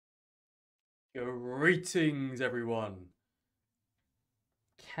Greetings, everyone.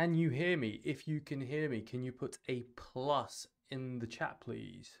 Can you hear me? If you can hear me, can you put a plus in the chat,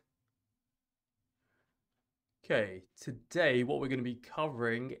 please? Okay, today what we're going to be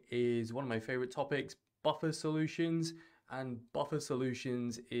covering is one of my favorite topics, buffer solutions. And buffer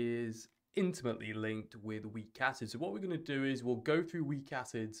solutions is intimately linked with weak acids. So what we're going to do is we'll go through weak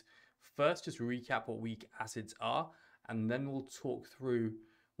acids first, just recap what weak acids are, and then we'll talk through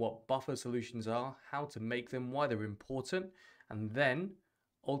what buffer solutions are, how to make them, why they're important, and then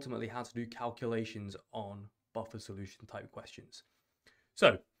ultimately how to do calculations on buffer solution type questions.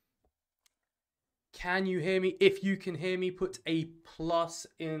 So, can you hear me? If you can hear me, put a plus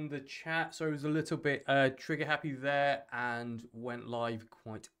in the chat. So I was a little bit trigger happy there and went live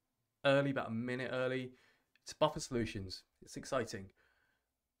quite early, about a minute early. It's buffer solutions. It's exciting.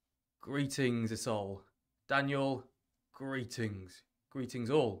 Greetings, Isol. Daniel, greetings. Greetings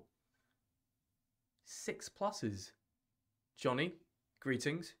all. 6 pluses. Johnny,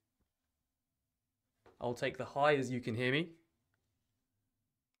 greetings. I'll take the high as you can hear me.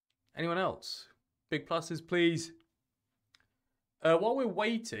 Anyone else? Big pluses, please. While we're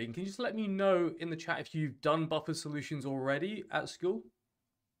waiting, can you just let me know in the chat if you've done buffer solutions already at school?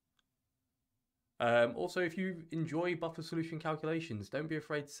 Also, if you enjoy buffer solution calculations, don't be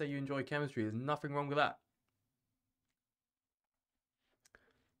afraid to say you enjoy chemistry. There's nothing wrong with that.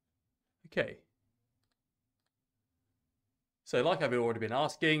 Okay. So like I've already been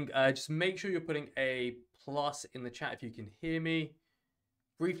asking, just make sure you're putting a plus in the chat if you can hear me.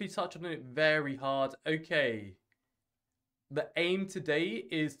 Briefly touch on it very hard. Okay. The aim today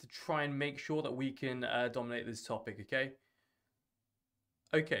is to try and make sure that we can dominate this topic, okay?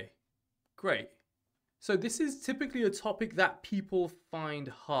 Okay, great. So this is typically a topic that people find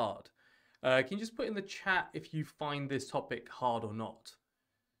hard. Can you just put in the chat if you find this topic hard or not?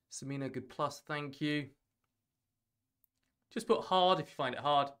 Samina, good plus, thank you. Just put hard if you find it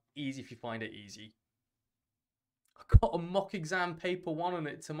hard, easy if you find it easy. I've got a mock exam paper 1 on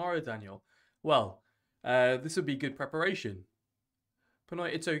it tomorrow, Daniel. Well, this would be good preparation.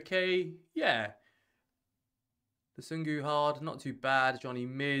 Panoy, it's okay. Yeah. The Sungu hard, not too bad. Johnny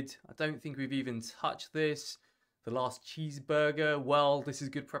mid. I don't think we've even touched this. The last cheeseburger. Well, this is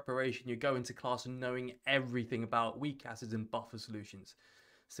good preparation. You go into class knowing everything about weak acids and buffer solutions.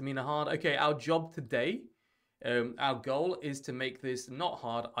 Samina hard. Okay, our job today, our goal is to make this not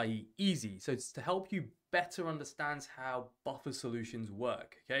hard, i.e. easy. So it's to help you better understand how buffer solutions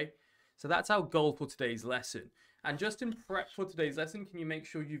work, okay? So that's our goal for today's lesson. And just in prep for today's lesson, can you make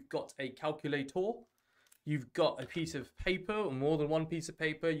sure you've got a calculator? You've got a piece of paper, or more than one piece of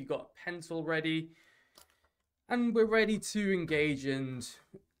paper. You've got a pencil ready. And we're ready to engage and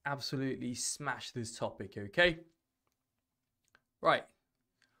absolutely smash this topic, okay? Right.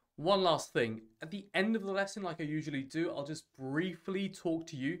 One last thing. At the end of the lesson, like I usually do, I'll just briefly talk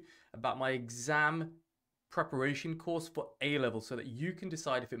to you about my exam preparation course for A-level so that you can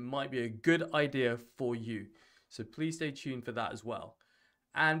decide if it might be a good idea for you. So please stay tuned for that as well.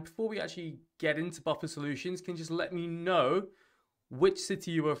 And before we actually get into buffer solutions, can you just let me know which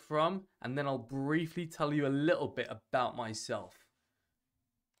city you are from, and then I'll briefly tell you a little bit about myself.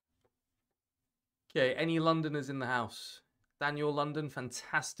 Okay, any Londoners in the house? Daniel, London,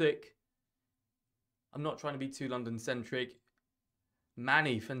 fantastic. I'm not trying to be too London-centric.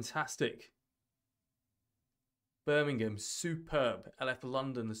 Manny, fantastic. Birmingham, superb. LF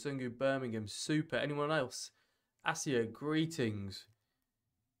London, the Sungu Birmingham, super. Anyone else? Asia, greetings.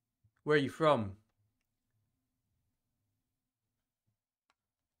 Where are you from?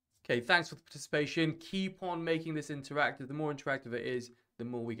 Okay, thanks for the participation. Keep on making this interactive. The more interactive it is, the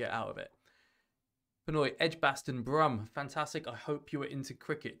more we get out of it. Panoy, Edgbaston, Brum, fantastic. I hope you are into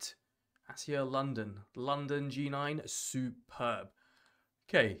cricket. Asia, London. London, G9, superb.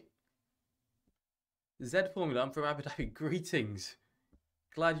 Okay. Z Formula, I'm from Abu Dhabi. Greetings.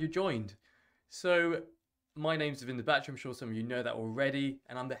 Glad you joined. So, my name's Devinder Batra. I'm sure some of you know that already.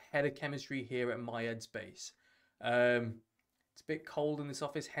 And I'm the head of chemistry here at MyEdspace. It's a bit cold in this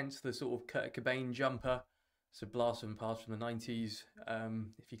office, hence the sort of Kurt Cobain jumper. So blast from the past from the 90s.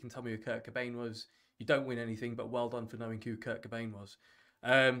 If you can tell me who Kurt Cobain was, you don't win anything, but well done for knowing who Kurt Cobain was.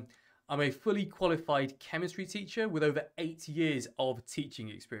 I'm a fully qualified chemistry teacher with over 8 years of teaching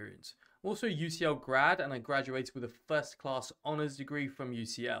experience. I'm also a UCL grad, and I graduated with a first-class honours degree from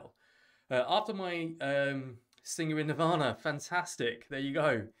UCL. After my singer in Nirvana, fantastic. There you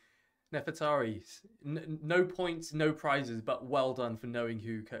go. Nefertari, no points, no prizes, but well done for knowing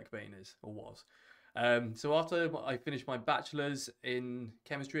who Kurt Cobain is, or was. So after I finished my bachelor's in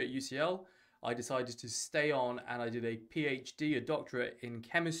chemistry at UCL, I decided to stay on and I did a PhD, a doctorate in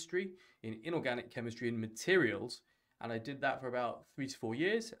chemistry, in inorganic chemistry and materials. And I did that for about 3 to 4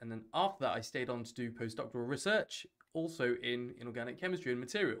 years. And then after that, I stayed on to do postdoctoral research, also in inorganic chemistry and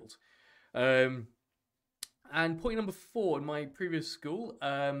materials. And point number 4, in my previous school,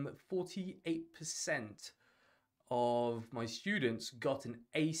 48% of my students got an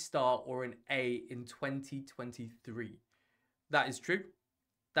A star or an A in 2023. That is true.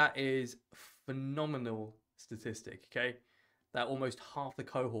 That is a phenomenal statistic, okay? That almost half the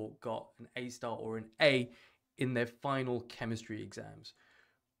cohort got an A star or an A in their final chemistry exams.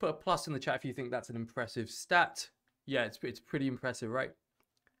 Put a plus in the chat if you think that's an impressive stat. Yeah, it's pretty impressive, right?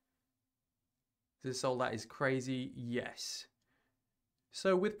 Is this all that is crazy? Yes.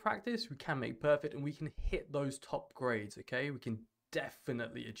 So with practice, we can make perfect and we can hit those top grades, okay? We can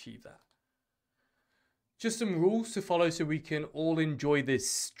definitely achieve that. Just some rules to follow so we can all enjoy this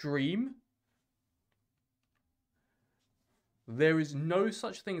stream. There is no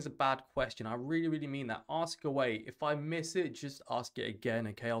such thing as a bad question. I really mean that. Ask away. If I miss it, just ask it again,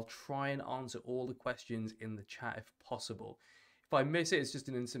 okay? I'll try and answer all the questions in the chat if possible. If I miss it, it's just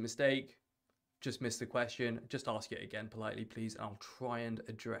an instant mistake. Just missed the question. Just ask it again politely, please, and I'll try and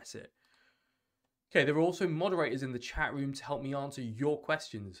address it. Okay, there are also moderators in the chat room to help me answer your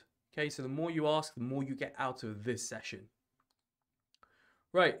questions. Okay, so the more you ask, the more you get out of this session.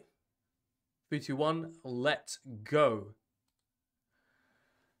 Right. 3, 2, 1, let's go.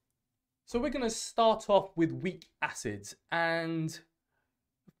 So we're going to start off with weak acids. And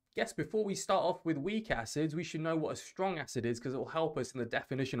yes, before we start off with weak acids, we should know what a strong acid is because it will help us in the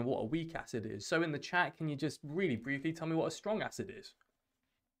definition of what a weak acid is. So in the chat, can you just really briefly tell me what a strong acid is?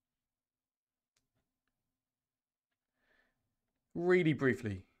 Really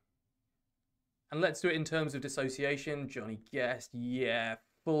briefly. And let's do it in terms of dissociation. Johnny guessed, yeah,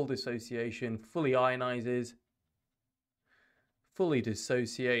 full dissociation, fully ionizes, fully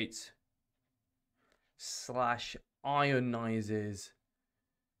dissociates, / ionizes.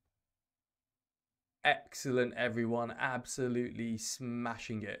 Excellent, everyone. Absolutely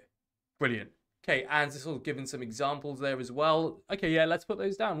smashing it. Brilliant. Okay, and this will given some examples there as well. Okay, yeah, let's put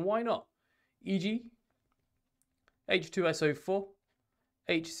those down. Why not? E.g., H2SO4,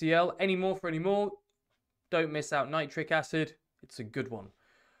 HCl, any more for any more. Don't miss out nitric acid. It's a good one.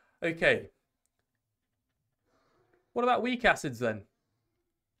 Okay. What about weak acids then?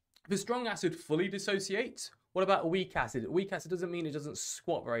 If a strong acid fully dissociates, what about a weak acid? A weak acid doesn't mean it doesn't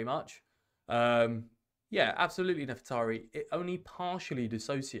squat very much. Yeah, absolutely, Nefertari. It only partially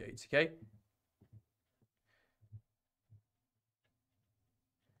dissociates, okay?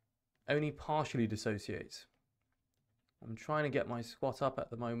 Only partially dissociates. I'm trying to get my squat up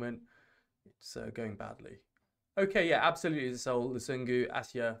at the moment. It's going badly. Okay, yeah, absolutely. So Lusungu,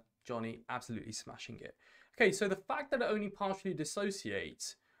 Asya, Johnny, absolutely smashing it. Okay, so the fact that it only partially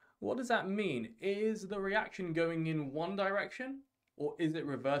dissociates, what does that mean? Is the reaction going in one direction or is it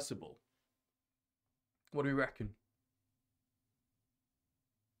reversible? What do we reckon?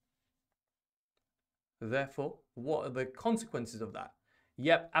 Therefore, what are the consequences of that?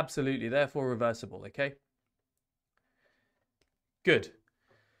 Yep, absolutely. Therefore, reversible, okay? Good.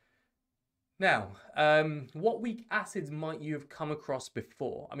 Now, what weak acids might you have come across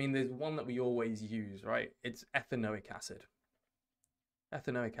before? I mean, there's one that we always use, right? It's ethanoic acid.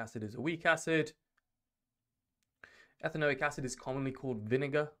 Ethanoic acid is a weak acid. Ethanoic acid is commonly called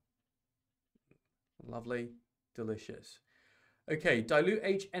vinegar. Lovely, delicious. Okay, dilute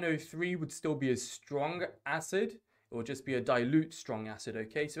HNO3 would still be a strong acid. It will just be a dilute strong acid,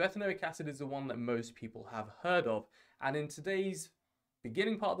 okay? So ethanoic acid is the one that most people have heard of. And in today's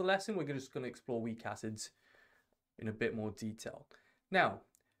beginning part of the lesson, we're just going to explore weak acids in a bit more detail. Now,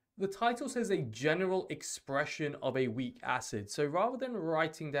 the title says a general expression of a weak acid. So rather than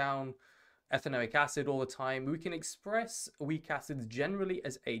writing down ethanoic acid all the time, we can express weak acids generally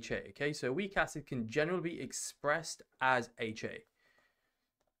as HA, okay? So a weak acid can generally be expressed as HA.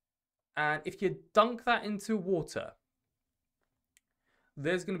 And if you dunk that into water,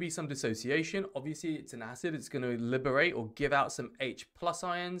 there's going to be some dissociation. Obviously, it's an acid. It's going to liberate or give out some H+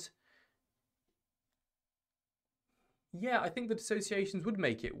 ions. Yeah, I think the dissociations would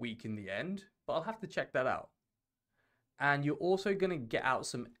make it weak in the end, but I'll have to check that out. And you're also going to get out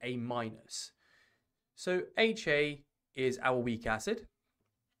some A-. So HA is our weak acid.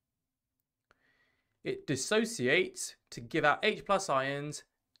 It dissociates to give out H+ ions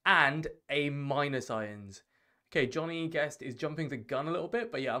and A- ions. Okay, Johnny guessed is jumping the gun a little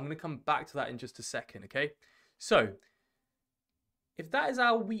bit, but yeah, I'm going to come back to that in just a second, okay? So, if that is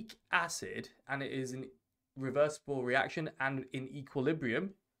our weak acid and it is an reversible reaction and in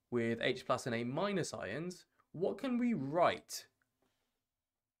equilibrium, with H plus and A minus ions, what can we write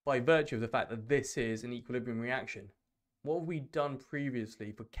by virtue of the fact that this is an equilibrium reaction? What have we done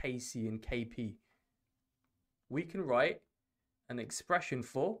previously for Kc and Kp? We can write an expression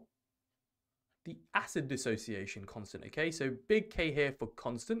for the acid dissociation constant, okay? So big K here for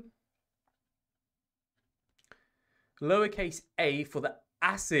constant, lowercase a for the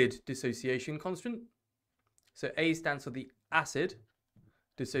acid dissociation constant. So A stands for the acid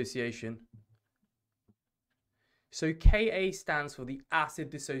dissociation. So Ka stands for the acid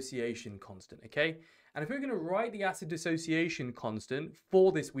dissociation constant, okay? And if we're going to write the acid dissociation constant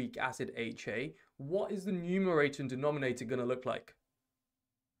for this weak acid HA, what is the numerator and denominator going to look like?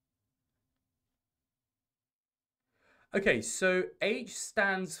 Okay, so H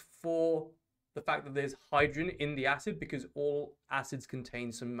stands for the fact that there's hydrogen in the acid because all acids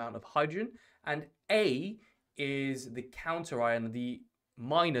contain some amount of hydrogen, and A is the counter ion, the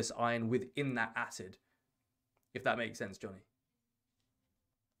minus ion within that acid, if that makes sense, Johnny.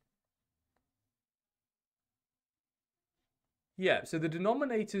 Yeah, so the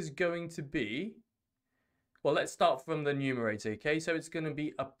denominator is going to be, well, let's start from the numerator, okay? So it's going to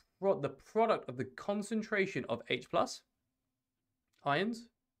be the product of the concentration of H plus ions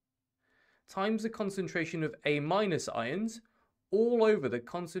times the concentration of A minus ions all over the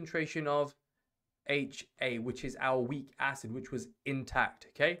concentration of HA, which is our weak acid, which was intact,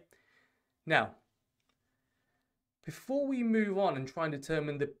 okay? Now, before we move on and try and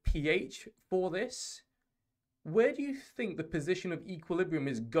determine the pH for this, where do you think the position of equilibrium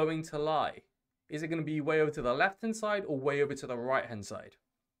is going to lie? Is it going to be way over to the left-hand side or way over to the right-hand side?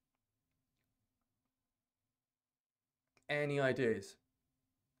 Any ideas? It's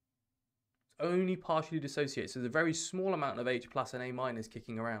only partially dissociated, so there's a very small amount of H plus and A minus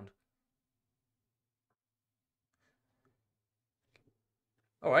kicking around.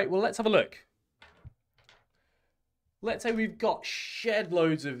 All right, well, let's have a look. Let's say we've got shed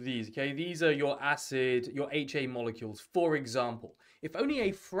loads of these, okay? These are your acid, your HA molecules, for example. If only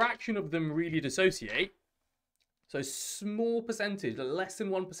a fraction of them really dissociate, so small percentage, less than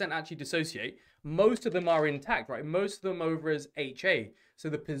 1% actually dissociate, most of them are intact, right? Most of them over as HA. So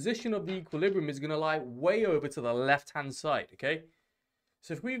the position of the equilibrium is going to lie way over to the left-hand side, okay?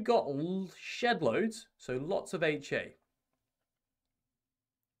 So if we've got shed loads, so lots of HA,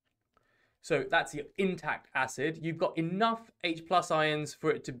 so that's the intact acid. You've got enough H plus ions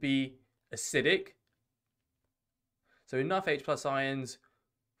for it to be acidic. So enough H plus ions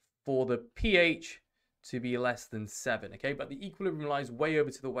for the pH to be less than 7, okay? But the equilibrium lies way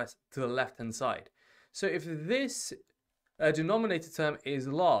over to the left-hand side. So if this denominator term is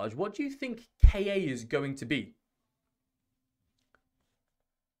large, what do you think Ka is going to be?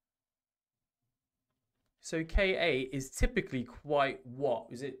 So Ka is typically quite what?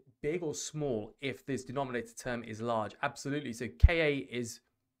 Is it big or small if this denominator term is large? Absolutely. So Ka is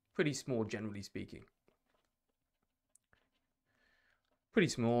pretty small, generally speaking. Pretty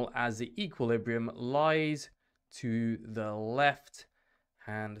small, as the equilibrium lies to the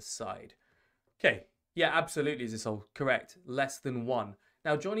left-hand side. Okay, yeah, absolutely, is this all correct? Less than 1.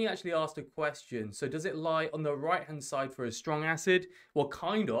 Now, Johnny actually asked a question. So does it lie on the right-hand side for a strong acid? Well,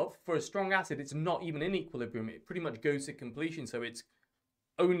 kind of. For a strong acid, it's not even in equilibrium. It pretty much goes to completion. So it's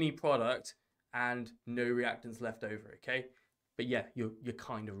only product and no reactants left over, okay? But yeah, you're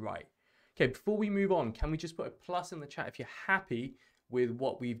kind of right. Okay, before we move on, can we just put a plus in the chat if you're happy with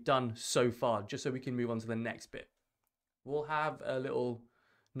what we've done so far, just so we can move on to the next bit. We'll have a little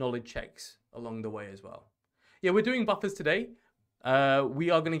knowledge checks along the way as well. Yeah, we're doing buffers today. We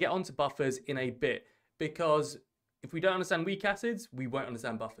are going to get onto buffers in a bit, because if we don't understand weak acids, we won't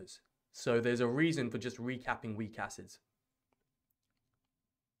understand buffers. So there's a reason for just recapping weak acids.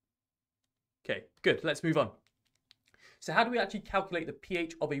 Okay, good. Let's move on. So how do we actually calculate the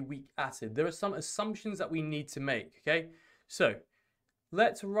pH of a weak acid? There are some assumptions that we need to make, okay? So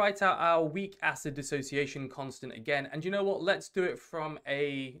let's write out our weak acid dissociation constant again. And you know what? Let's do it from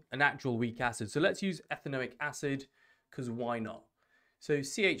an actual weak acid. So let's use ethanoic acid, because why not? So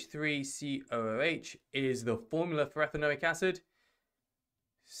CH3COOH is the formula for ethanoic acid.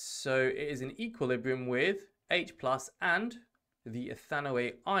 So it is in equilibrium with H plus and the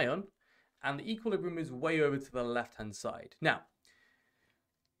ethanoate ion. And the equilibrium is way over to the left-hand side. Now,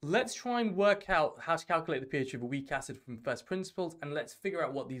 let's try and work out how to calculate the pH of a weak acid from first principles, and let's figure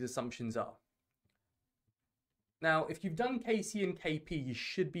out what these assumptions are. Now, if you've done Kc and Kp, you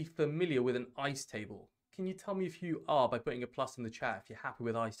should be familiar with an ice table. Can you tell me if you are by putting a plus in the chat if you're happy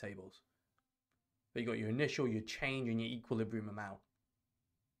with ice tables? So you've got your initial, your change, and your equilibrium amount.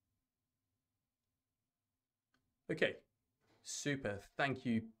 Okay, super. Thank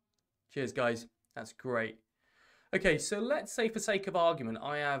you, Cheers, guys. That's great. Okay, so let's say for sake of argument, can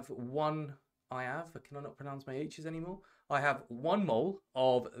I not pronounce my H's anymore? I have 1 mole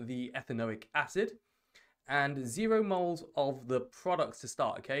of the ethanoic acid and 0 moles of the products to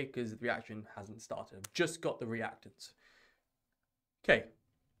start, okay? Because the reaction hasn't started. I've just got the reactants. Okay,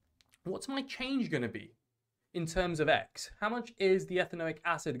 what's my change going to be in terms of X? How much is the ethanoic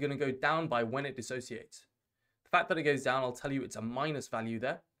acid going to go down by when it dissociates? The fact that it goes down, I'll tell you it's a minus value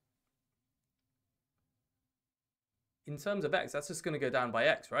there. In terms of X, that's just going to go down by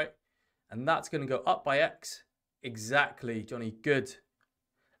X, right? And that's going to go up by X. Exactly, Johnny, good.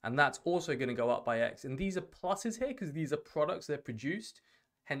 And that's also going to go up by X. And these are pluses here because these are products, they're produced,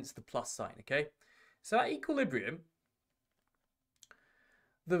 hence the plus sign, okay? So at equilibrium,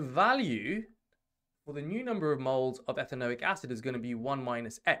 the value for the new number of moles of ethanoic acid is going to be 1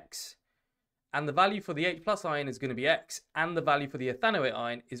 minus X. And the value for the H plus ion is going to be X. And the value for the ethanoate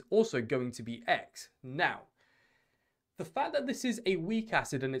ion is also going to be X. Now, the fact that this is a weak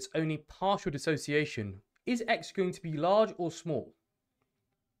acid and it's only partial dissociation, is X going to be large or small?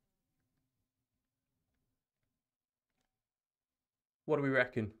 What do we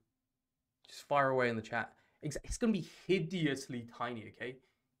reckon? Just fire away in the chat. It's going to be hideously tiny, okay?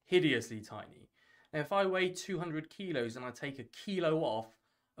 Hideously tiny. And if I weigh 200 kilos and I take a kilo off,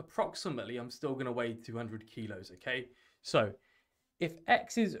 approximately I'm still going to weigh 200 kilos, okay? So if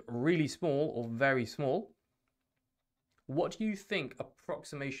X is really small or very small, what do you think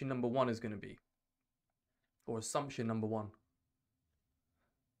approximation number 1 is going to be? Or assumption number 1?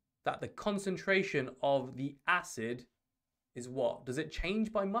 That the concentration of the acid is what? Does it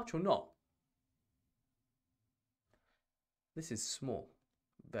change by much or not? This is small,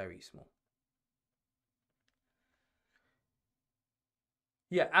 very small.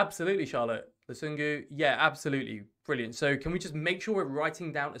 Yeah, absolutely, Charlotte. Lasungu, yeah, absolutely. Brilliant. So can we just make sure we're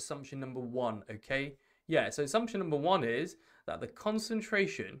writing down assumption number 1, okay? Yeah, so assumption number 1 is that the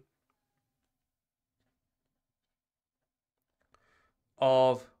concentration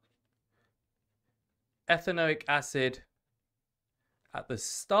of ethanoic acid at the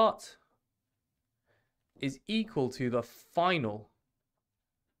start is equal to the final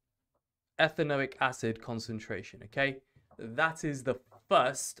ethanoic acid concentration, okay? That is the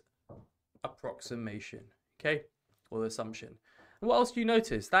first approximation, okay? Or assumption. And what else do you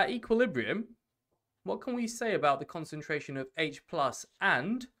notice? That equilibrium, what can we say about the concentration of H plus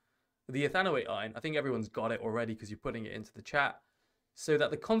and the ethanoate ion? I think everyone's got it already because you're putting it into the chat. So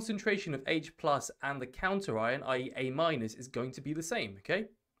that the concentration of H plus and the counter ion, i.e. A minus, is going to be the same, okay?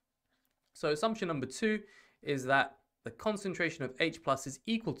 So assumption number 2 is that the concentration of H plus is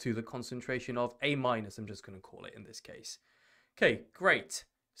equal to the concentration of A minus, I'm just going to call it in this case. Okay, great.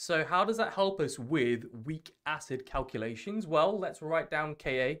 So how does that help us with weak acid calculations? Well, let's write down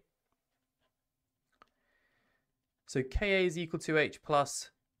Ka. So Ka is equal to H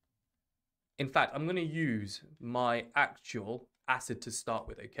plus. In fact, I'm going to use my actual acid to start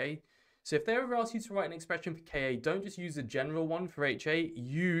with, okay? So if they ever ask you to write an expression for Ka, don't just use the general one for HA,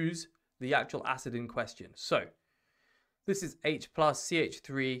 use the actual acid in question. So this is H plus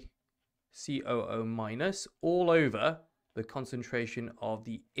CH3 COO minus all over the concentration of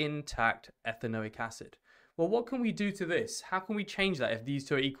the intact ethanoic acid. Well, what can we do to this? How can we change that if these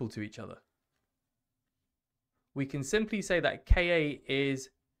two are equal to each other? We can simply say that Ka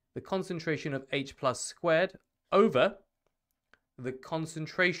is the concentration of H plus squared over the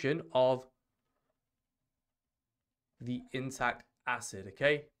concentration of the intact acid,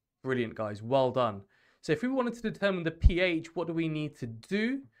 okay? Brilliant, guys. Well done. So if we wanted to determine the pH, what do we need to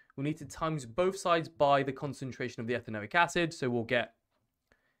do? We need to times both sides by the concentration of the ethanoic acid. So we'll get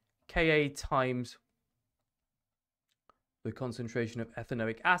Ka times the concentration of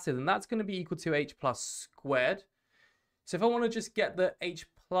ethanoic acid, and that's going to be equal to H plus squared. So if I want to just get the H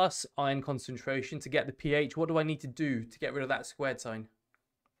plus ion concentration to get the pH, what do I need to do to get rid of that squared sign?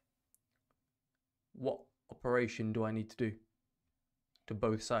 What operation do I need to do to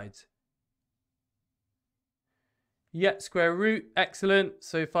both sides? Yeah, square root, excellent.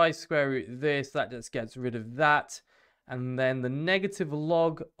 So if I square root this, that just gets rid of that. And then the negative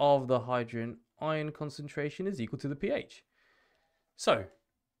log of the hydrogen ion concentration is equal to the pH. So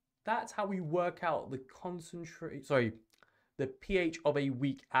that's how we work out the the pH of a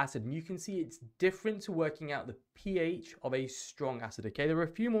weak acid. And you can see it's different to working out the pH of a strong acid, okay? There are a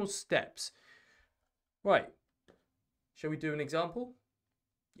few more steps. Right, shall we do an example?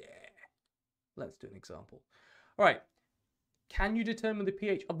 Yeah, let's do an example. All right, can you determine the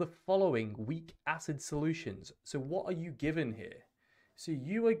pH of the following weak acid solutions? So what are you given here? So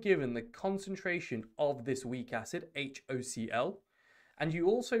you are given the concentration of this weak acid, HOCl, And you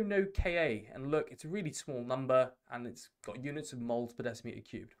also know Ka, and look, it's a really small number, and it's got units of moles per decimeter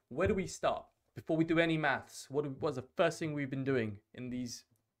cubed. Where do we start? Before we do any maths, what's the first thing we've been doing in these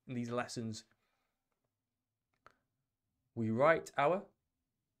lessons? We write our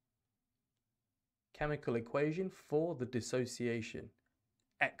chemical equation for the dissociation.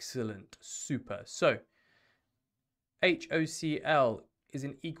 Excellent, super. So, HOCl is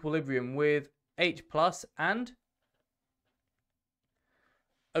in equilibrium with H plus and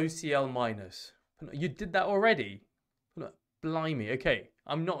OCl minus. You did that already? Blimey, okay,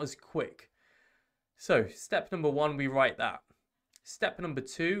 I'm not as quick. So, step number 1, we write that. Step number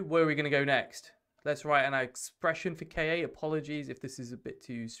 2, where are we going to go next? Let's write an expression for Ka. Apologies if this is a bit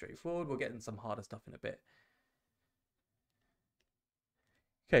too straightforward. We'll get into some harder stuff in a bit.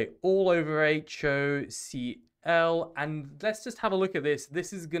 Okay, all over HOCl. And let's just have a look at this.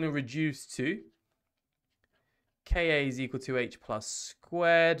 This is going to reduce to Ka is equal to H plus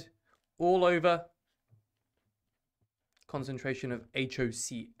squared all over concentration of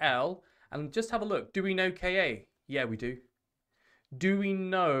HOCl. And just have a look. Do we know Ka? Yeah, we do. Do we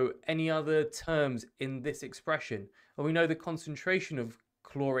know any other terms in this expression? Well, we know the concentration of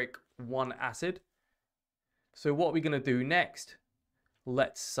chloric 1 acid. So what are we going to do next?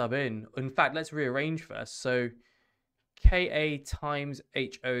 Let's sub in. In fact, let's rearrange first. So Ka times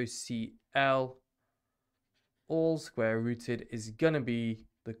HOCl all square rooted is going to be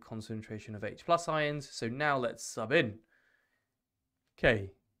the concentration of H plus ions. So now let's sub in.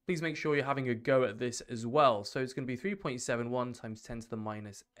 Okay. Please make sure you're having a go at this as well. So it's going to be 3.71 times 10 to the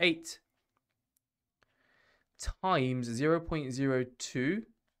minus 8 times 0.02.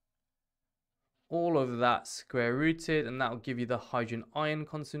 All of that square rooted, and that will give you the hydrogen ion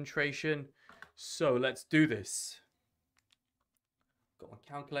concentration. So let's do this. Got my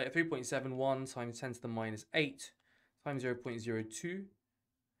calculator. 3.71 times 10 to the minus 8 times 0.02.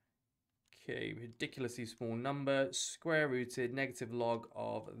 Okay, ridiculously small number, square rooted, negative log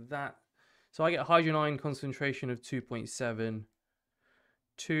of that. So I get a hydrogen ion concentration of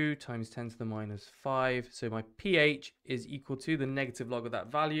 2.72 times 10 to the minus 5. So my pH is equal to the negative log of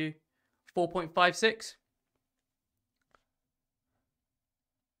that value, 4.56.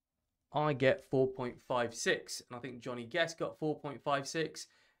 I get 4.56, and I think Johnny Guest got 4.56.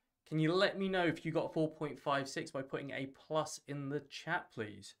 Can you let me know if you got 4.56 by putting a plus in the chat,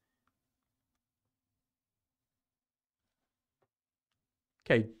 please?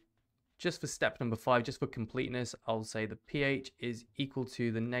 Okay, just for step number 5, just for completeness, I'll say the pH is equal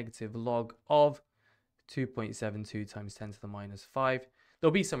to the negative log of 2.72 times 10 to the minus 5.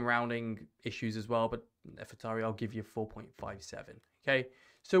 There'll be some rounding issues as well, but Nefertari, I'll give you 4.57. Okay,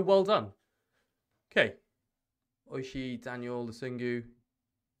 so well done. Okay, Oishi, Daniel, Lusungu.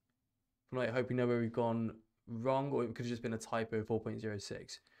 I hope you know where we've gone wrong, or it could have just been a typo,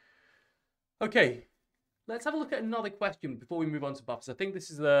 4.06. Okay. Let's have a look at another question before we move on to buffers. I think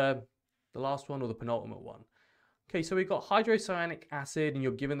this is the last one or the penultimate one. Okay, so we've got hydrocyanic acid and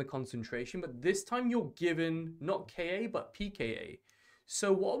you're given the concentration, but this time you're given not Ka, but pKa.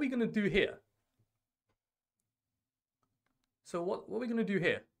 So what are we going to do here? So what are we going to do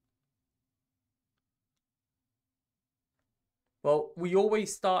here? Well, we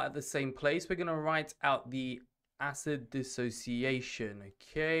always start at the same place. We're going to write out the acid dissociation,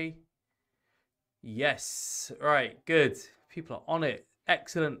 okay? Yes. All right, good. People are on it.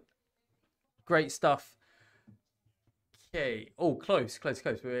 Excellent. Great stuff. Okay. Oh, close. Let's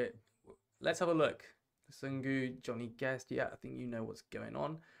have a look. Sungu, Johnny Guest. Yeah, I think you know what's going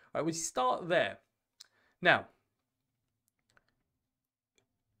on. All right, we start there. Now,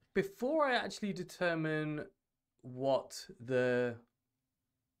 before I actually determine what the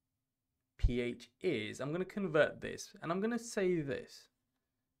pH is, I'm going to convert this, and I'm going to say this.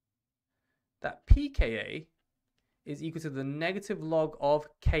 That pKa is equal to the negative log of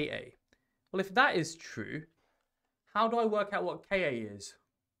Ka. Well, if that is true, how do I work out what Ka is?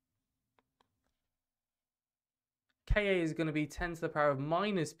 Ka is going to be 10 to the power of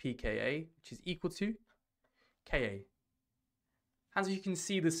minus pKa, which is equal to Ka. As you can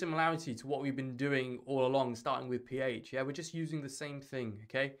see, the similarity to what we've been doing all along, starting with pH. Yeah, we're just using the same thing,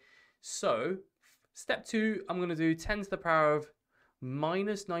 okay? So, step 2, I'm going to do 10 to the power of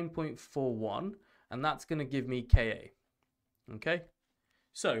minus 9.41, and that's going to give me Ka. Okay,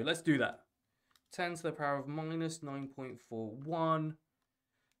 so let's do that. 10 to the power of minus 9.41.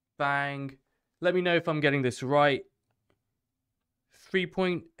 Bang. Let me know if I'm getting this right.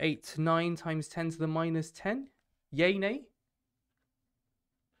 3.89 times 10 to the minus 10. Yay, nay?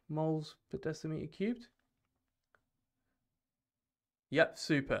 Moles per decimeter cubed. Yep,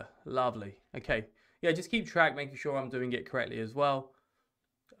 super. Lovely. Okay. Yeah, just keep track, making sure I'm doing it correctly as well.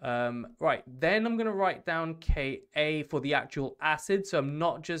 Right, then I'm going to write down Ka for the actual acid. So I'm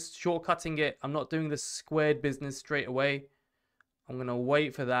not just shortcutting it. I'm not doing the squared business straight away. I'm going to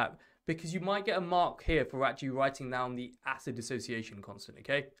wait for that because you might get a mark here for actually writing down the acid dissociation constant,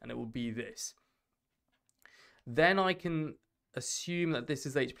 okay? And it will be this. Then I can assume that this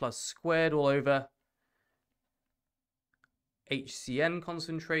is H plus squared all over HCN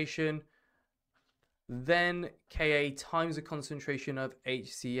concentration. Then Ka times the concentration of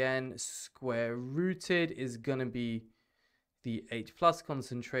HCN square rooted is going to be the H plus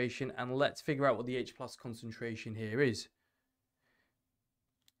concentration. And let's figure out what the H plus concentration here is.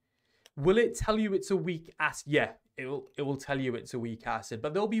 Will it tell you it's a weak acid? Yeah, it will tell you it's a weak acid.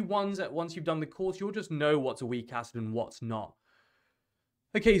 But there'll be ones that once you've done the course, you'll just know what's a weak acid and what's not.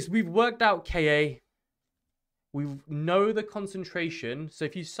 Okay, so we've worked out Ka. We know the concentration. So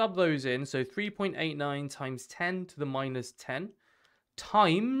if you sub those in, so 3.89 times 10 to the minus 10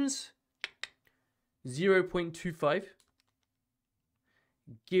 times 0.25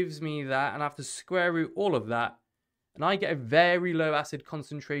 gives me that. And I have to square root all of that. And I get a very low acid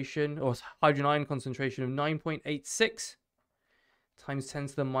concentration or hydrogen ion concentration of 9.86 times 10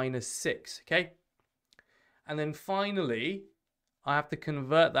 to the minus 6. Okay. And then finally, I have to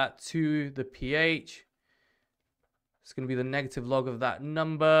convert that to the pH. It's going to be the negative log of that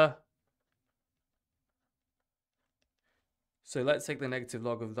number. So let's take the negative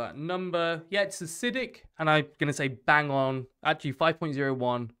log of that number. Yeah, it's acidic. And I'm going to say bang on. Actually,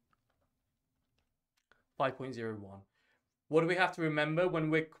 5.01. 5.01. What do we have to remember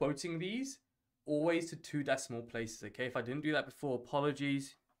when we're quoting these? Always to 2 decimal places, okay? If I didn't do that before,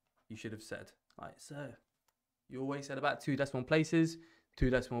 apologies. You should have said. All right, so you always said about 2 decimal places.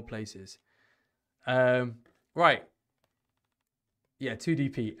 2 decimal places. Right. Yeah,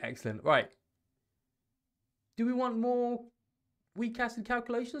 2dP. Excellent. Right. Do we want more weak acid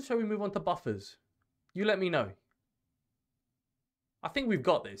calculations? Shall we move on to buffers? You let me know. I think we've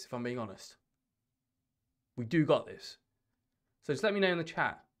got this, if I'm being honest. We do got this. So just let me know in the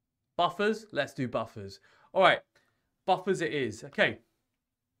chat. Buffers? Let's do buffers. All right. Buffers it is. Okay.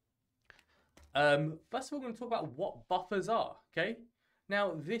 First of all, we're going to talk about what buffers are. Okay.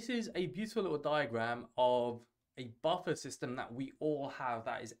 Now, this is a beautiful little diagram of a buffer system that we all have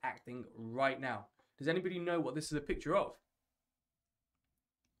that is acting right now. Does anybody know what this is a picture of?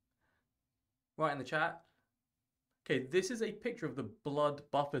 Right in the chat. Okay, this is a picture of the blood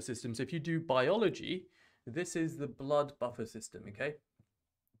buffer system. So if you do biology, this is the blood buffer system, okay?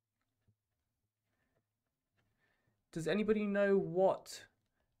 Does anybody know what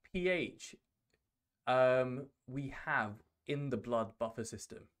pH we have in the blood buffer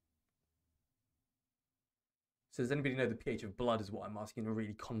system? So does anybody know the pH of blood is what I'm asking in a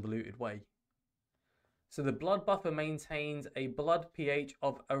really convoluted way. So the blood buffer maintains a blood pH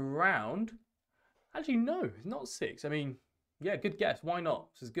of around, actually no, it's not 6. I mean, yeah, good guess. Why not?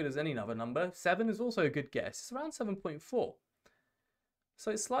 It's as good as any other number. 7 is also a good guess. It's around 7.4.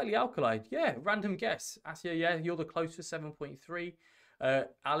 So it's slightly alkaline. Yeah, random guess. Asya, yeah, you're the closest, 7.3.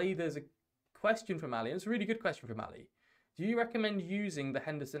 Ali, there's a question from Ali. It's a really good question from Ali. Do you recommend using the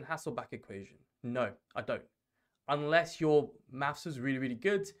Henderson-Hasselbalch equation? No, I don't. Unless your maths is really, really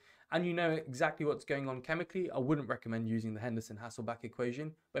good and you know exactly what's going on chemically, I wouldn't recommend using the Henderson-Hasselbalch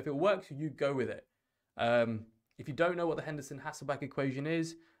equation. But if it works, you go with it. If you don't know what the Henderson-Hasselbalch equation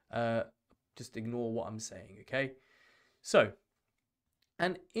is, just ignore what I'm saying, okay? So,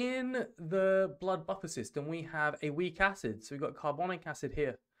 and in the blood buffer system, we have a weak acid. So we've got carbonic acid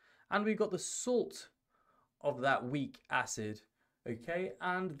here. And we've got the salt of that weak acid, okay?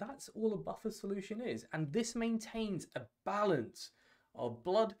 And that's all a buffer solution is. And this maintains a balance of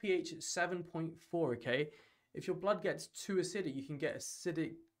blood pH at 7.4, okay? If your blood gets too acidic, you can get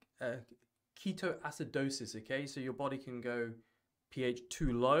acidic ketoacidosis, okay? So your body can go pH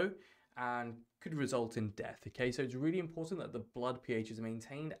too low and could result in death, okay? So it's really important that the blood pH is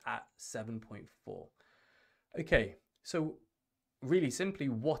maintained at 7.4. Okay, so really simply,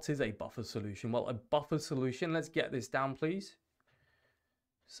 what is a buffer solution? Well, a buffer solution, let's get this down, please.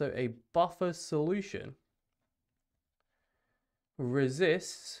 So a buffer solution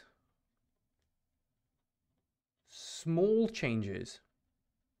resists small changes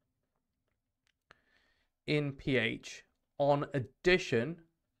in pH on addition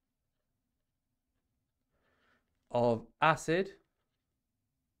of acid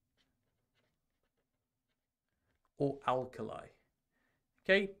or alkali.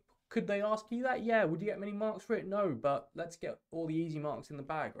 Okay, could they ask you that? Yeah. Would you get many marks for it? No, but let's get all the easy marks in the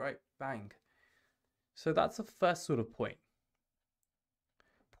bag, right? Bang. So that's the first sort of point.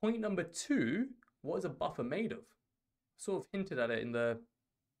 Point number 2, what is a buffer made of? Sort of hinted at it in the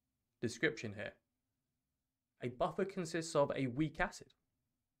description here. A buffer consists of a weak acid.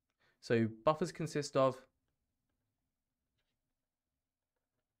 So buffers consist of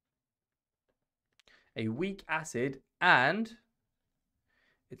a weak acid and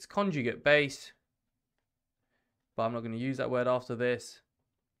its conjugate base, but I'm not going to use that word after this,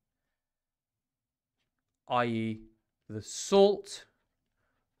 i.e. the salt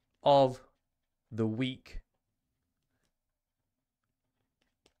of the weak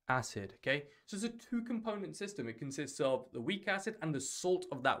acid. Okay, so it's a two-component system. It consists of the weak acid and the salt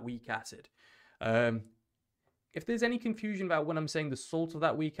of that weak acid. If there's any confusion about when I'm saying the salt of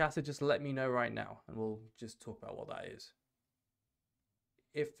that weak acid, just let me know right now and we'll just talk about what that is.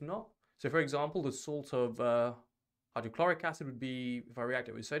 If not, so for example, the salt of hydrochloric acid would be, if I react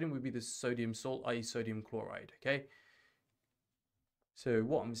it with sodium, would be the sodium salt, i.e. sodium chloride. Okay, so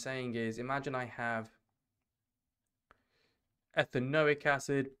what I'm saying is, imagine I have ethanoic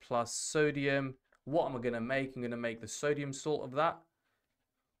acid plus sodium. What am I going to make? I'm going to make the sodium salt of that.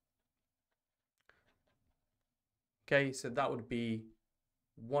 Okay, so that would be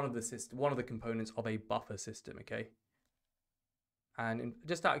one of the components of a buffer system. Okay, and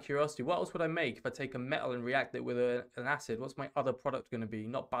just out of curiosity, what else would I make if I take a metal and react it with an acid? What's my other product going to be?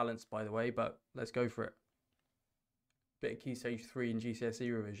 Not balanced, by the way, but let's go for it. Bit of Key Stage 3 and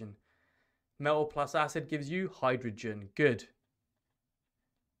GCSE revision. Metal plus acid gives you hydrogen. Good.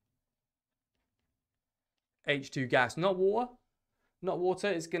 H2 gas, not water. Not water,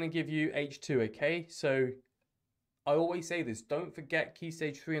 it's going to give you H2, okay? So I always say this, don't forget Key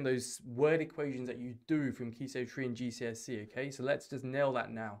Stage 3 and those word equations that you do from Key Stage 3 and GCSE, okay? So let's just nail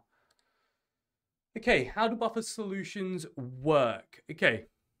that now. Okay, how do buffer solutions work? Okay,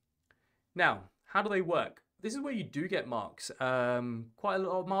 now, how do they work? This is where you do get marks. Quite a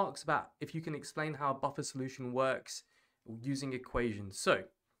lot of marks about if you can explain how a buffer solution works using equations. So,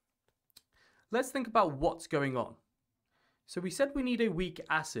 let's think about what's going on. So we said we need a weak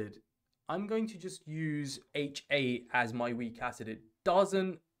acid. I'm going to just use HA as my weak acid. It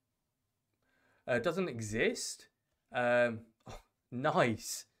doesn't exist. Oh,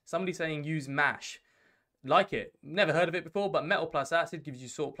 nice. Somebody saying use MASH. Like it. Never heard of it before, but metal plus acid gives you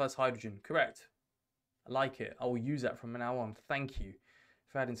salt plus hydrogen. Correct. I like it. I will use that from now on. Thank you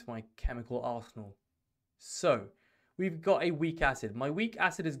for adding to my chemical arsenal. So, we've got a weak acid. My weak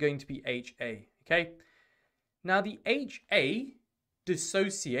acid is going to be HA. Okay. Now the HA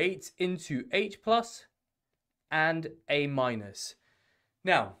dissociates into H plus and A minus.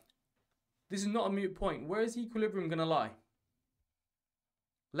 Now, this is not a moot point. Where is the equilibrium going to lie?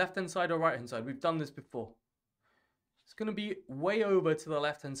 Left hand side or right hand side? We've done this before. It's going to be way over to the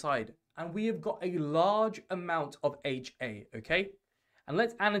left hand side. And we have got a large amount of HA, okay? And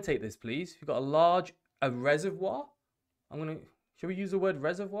let's annotate this, please. We've got a reservoir. Should we use the word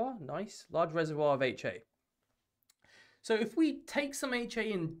reservoir? Nice. Large reservoir of HA. So if we take some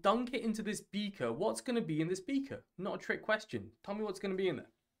HA and dunk it into this beaker, what's going to be in this beaker? Not a trick question. Tell me what's going to be in there.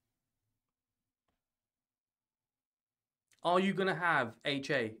 Are you going to have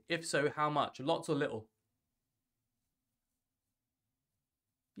HA? If so, how much? Lots or little?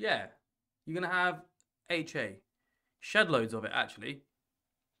 Yeah, you're going to have HA. Shed loads of it, actually.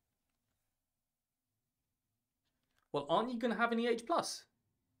 Well, aren't you going to have any H plus?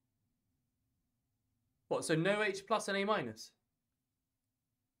 What, so no H plus and A minus?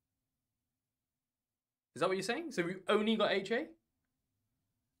 Is that what you're saying? So we've only got HA?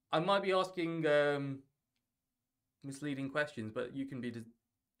 I might be asking misleading questions, but you can be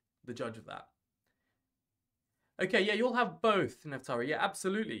the judge of that. Okay, yeah, you'll have both, Neftari. Yeah,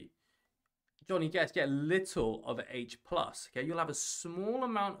 absolutely. Johnny Guest, yeah, little of H plus. Okay, you'll have a small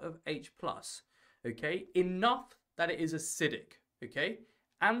amount of H plus. Okay, enough that it is acidic. Okay,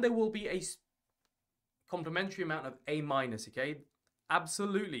 and there will be a complementary amount of A minus. Okay,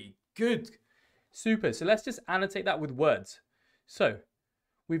 absolutely good, super. So let's just annotate that with words. So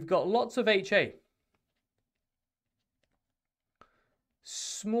we've got lots of HA,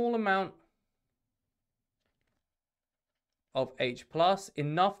 small amount of H plus,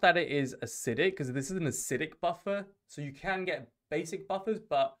 enough that it is acidic, because this is an acidic buffer. So you can get basic buffers,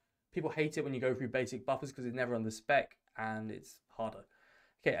 but people hate it when you go through basic buffers because it's never on the spec and it's harder.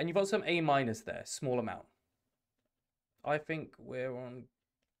 Okay, and you've got some A minus there, small amount. I think we're on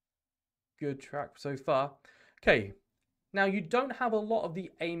good track so far. Okay, now you don't have a lot of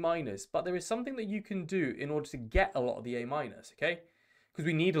the A minus, but there is something that you can do in order to get a lot of the A minus, okay? Because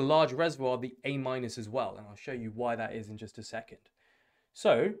we need a large reservoir of the A minus as well, and I'll show you why that is in just a second.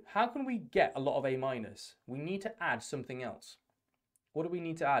 So, how can we get a lot of A minus? We need to add something else. What do we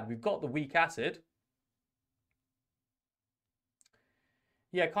need to add? We've got the weak acid.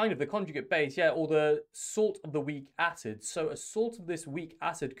 Yeah, kind of, the conjugate base, yeah, or the salt of the weak acid. So a salt of this weak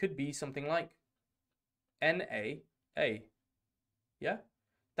acid could be something like NaA. Yeah?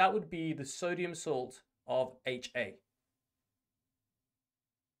 That would be the sodium salt of HA.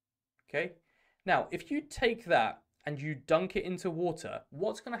 Okay? Now, if you take that and you dunk it into water,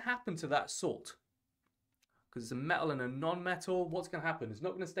 what's going to happen to that salt? Because it's a metal and a non-metal, what's going to happen? It's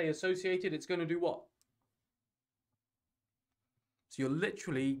not going to stay associated, it's going to do what? So you're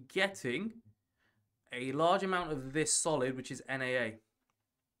literally getting a large amount of this solid, which is NaA.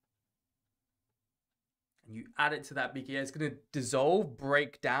 And you add it to that beaker. Yeah, it's going to dissolve,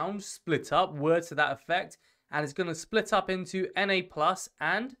 break down, split up, words to that effect. And it's going to split up into Na plus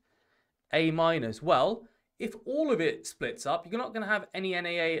and A minus. Well, if all of it splits up, you're not going to have any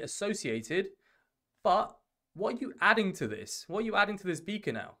NaA associated. But what are you adding to this? What are you adding to this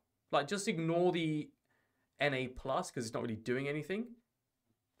beaker now? Like, just ignore the Na plus because it's not really doing anything.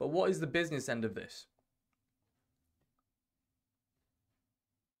 But what is the business end of this?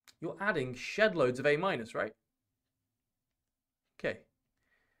 You're adding shed loads of A minus, right? Okay.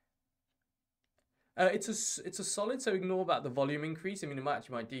 It's a solid, so ignore about the volume increase. I mean, it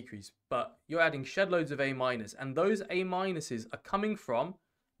actually might decrease, but you're adding shed loads of A minus, and those A minuses are coming from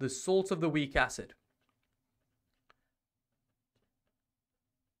the salt of the weak acid.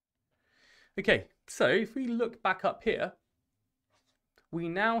 Okay, so if we look back up here, we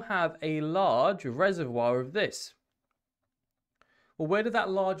now have a large reservoir of this. Well, where did that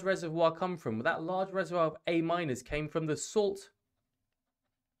large reservoir come from? Well, that large reservoir of A minus came from the salt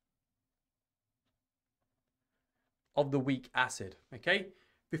of the weak acid. Okay,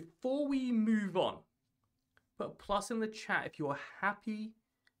 before we move on, put a plus in the chat if you're happy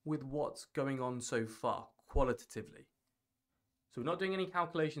with what's going on so far, qualitatively. So we're not doing any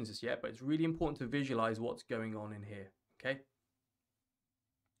calculations just yet, but it's really important to visualize what's going on in here, okay?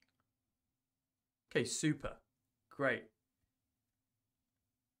 Okay, super. Great.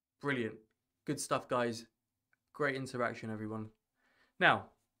 Brilliant. Good stuff, guys. Great interaction, everyone. Now,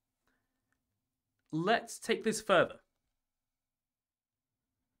 let's take this further.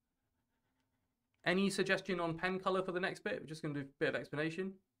 Any suggestion on pen color for the next bit? We're just going to do a bit of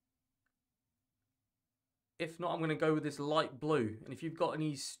explanation. If not, I'm going to go with this light blue. And if you've got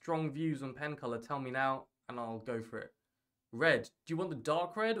any strong views on pen color, tell me now and I'll go for it. Red. Do you want the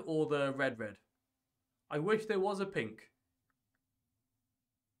dark red or the red red? I wish there was a pink.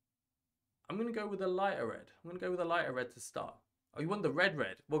 I'm going to go with a lighter red. I'm going to go with a lighter red to start. Oh, you want the red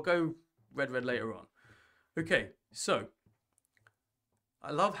red? We'll go red red later on. Okay, so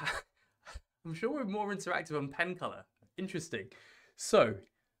I love how I'm sure we're more interactive on pen color. Interesting. So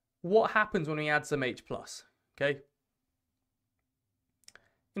what happens when we add some H plus? Okay.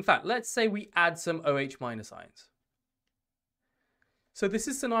 In fact, let's say we add some OH minus ions. So this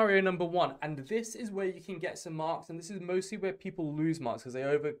is scenario number 1, and this is where you can get some marks, and this is mostly where people lose marks because they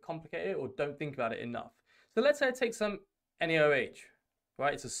overcomplicate it or don't think about it enough. So let's say I take some NaOH,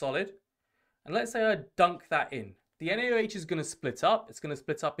 right? It's a solid. And let's say I dunk that in. The NaOH is going to split up. It's going to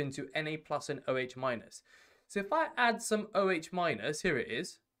split up into Na plus and OH minus. So if I add some OH minus, here it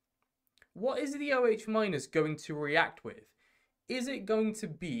is. What is the OH minus going to react with? Is it going to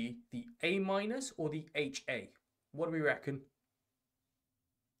be the A minus or the HA? What do we reckon?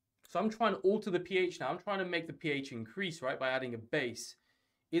 So I'm trying to alter the pH now. I'm trying to make the pH increase, right, by adding a base.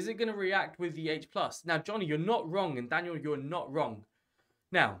 Is it going to react with the H plus? Now, Johnny, you're not wrong, and Daniel, you're not wrong.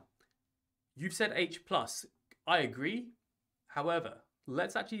 Now, you've said H plus. I agree. However,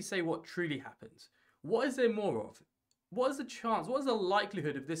 let's actually say what truly happens. What is there more of? What is the chance? What is the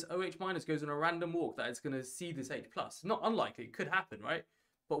likelihood if this OH minus goes on a random walk that it's going to see this H plus? Not unlikely. It could happen, right?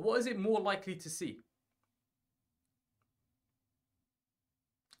 But what is it more likely to see?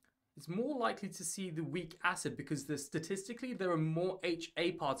 It's more likely to see the weak acid because statistically there are more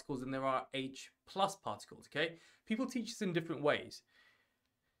HA particles than there are H plus particles, okay? People teach this in different ways.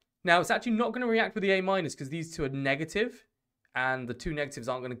 Now, it's actually not going to react with the A minus because these two are negative and the two negatives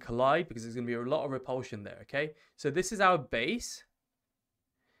aren't going to collide because there's going to be a lot of repulsion there, okay? So this is our base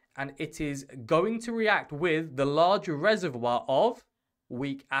and it is going to react with the larger reservoir of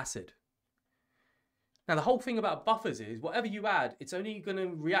weak acid. Now, the whole thing about buffers is whatever you add, it's only going to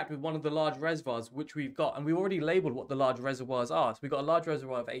react with one of the large reservoirs, which we've got. And we've already labeled what the large reservoirs are. So we've got a large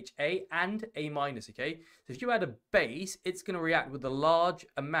reservoir of HA and A minus, okay? So if you add a base, it's going to react with a large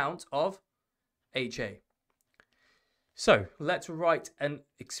amount of HA. So let's write an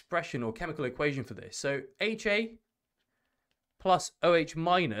expression or chemical equation for this. So HA plus OH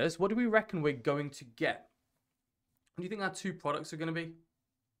minus, what do we reckon we're going to get? What do you think our two products are going to be?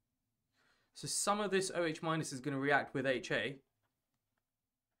 So some of this OH minus is going to react with HA.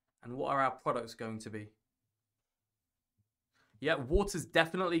 And what are our products going to be? Yeah, water's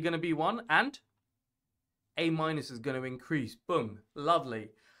definitely going to be one, and A- is going to increase. Boom, lovely.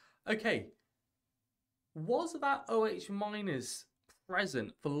 Okay, was that OH-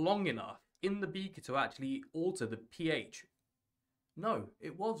 present for long enough in the beaker to actually alter the pH? No,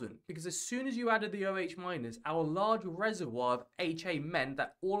 it wasn't, because as soon as you added the OH-, our large reservoir of HA meant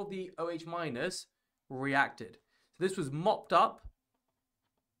that all of the OH- reacted. So this was mopped up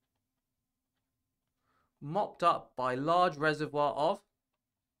by large reservoir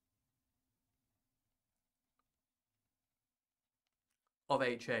of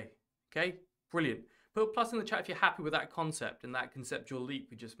HA. Okay, brilliant. Put a plus in the chat if you're happy with that concept and that conceptual leap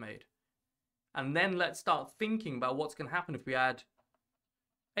we just made. And then let's start thinking about what's going to happen if we add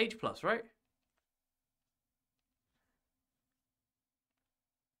H+, right?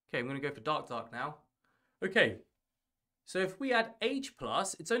 Okay, I'm going to go for dark now. Okay, so if we add H+,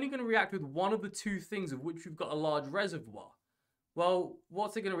 it's only going to react with one of the two things of which we've got a large reservoir. Well,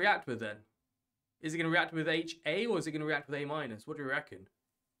 what's it going to react with then? Is it going to react with HA or is it going to react with A-? What do you reckon?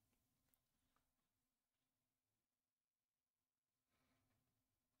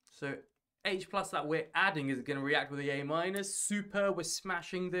 So H+ that we're adding is going to react with the A-. Super, we're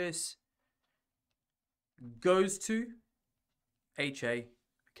smashing this. Goes to HA,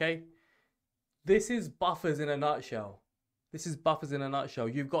 okay? This is buffers in a nutshell. This is buffers in a nutshell.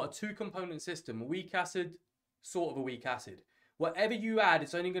 You've got a two-component system, a weak acid, sort of a weak acid. Whatever you add,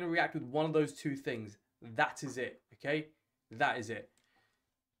 it's only going to react with one of those two things. That is it, okay? That is it.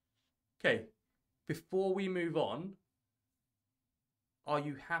 Okay, before we move on, are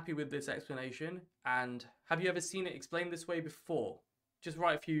you happy with this explanation? And have you ever seen it explained this way before? Just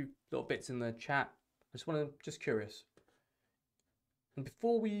write a few little bits in the chat. Just curious. And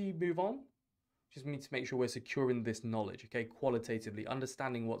before we move on, just need to make sure we're securing this knowledge, okay? Qualitatively,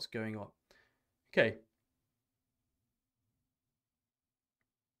 understanding what's going on. Okay.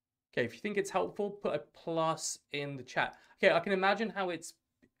 Okay, if you think it's helpful, put a plus in the chat. Okay, I can imagine how it's...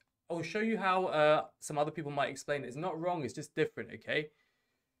 I'll show you how some other people might explain it. It's not wrong, it's just different, okay?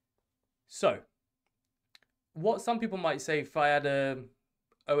 So, what some people might say if I add a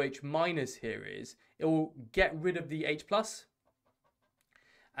OH- here is, it will get rid of the H+,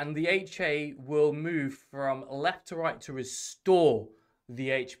 and the HA will move from left to right to restore the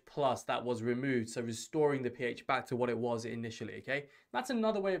H+ that was removed, so restoring the pH back to what it was initially, okay? That's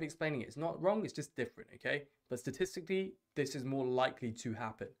another way of explaining it. It's not wrong, it's just different, okay? But statistically, this is more likely to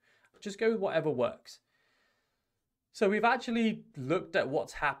happen. Just go with whatever works. So we've actually looked at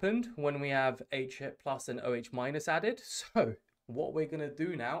what's happened when we have H+ and OH- added. So what we're going to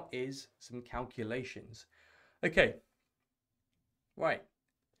do now is some calculations. Okay, right.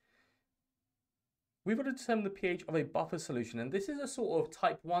 We've got to determine the pH of a buffer solution, and this is a sort of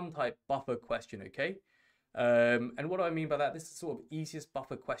type 1 type buffer question, okay? And what do I mean by that? This is the sort of easiest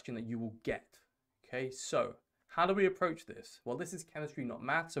buffer question that you will get, okay? So how do we approach this? Well, this is chemistry, not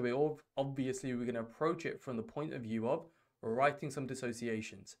math, so we're going to approach it from the point of view of writing some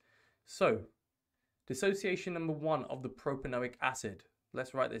dissociations. So dissociation number 1 of the propanoic acid.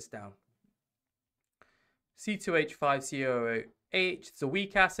 Let's write this down. C2H5COOH, it's a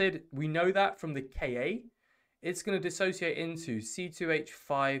weak acid. We know that from the Ka. It's going to dissociate into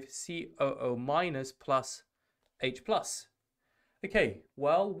C2H5COO- plus H+. Okay,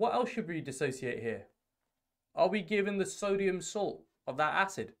 well, what else should we dissociate here? Are we given the sodium salt of that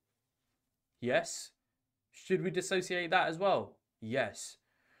acid? Yes. Should we dissociate that as well? Yes.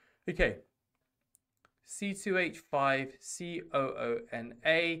 Okay.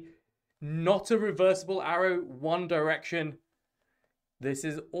 C2H5COONA, not a reversible arrow, one direction. This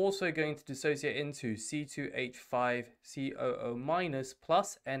is also going to dissociate into C2H5COO-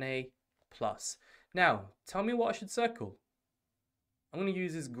 plus Na plus. Now, tell me what I should circle. I'm going to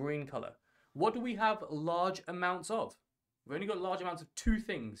use this green color. What do we have large amounts of? We've only got large amounts of two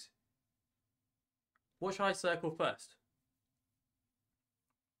things. What should I circle first?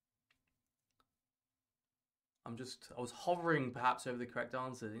 I was hovering perhaps over the correct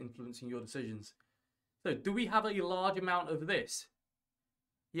answer, influencing your decisions. So, do we have a large amount of this?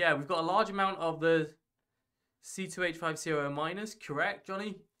 Yeah, we've got a large amount of the C2H5COO-, correct,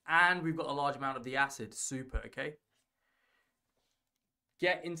 Johnny? And we've got a large amount of the acid. Super, okay?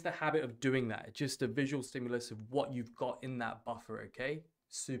 Get into the habit of doing that. It's just a visual stimulus of what you've got in that buffer, okay?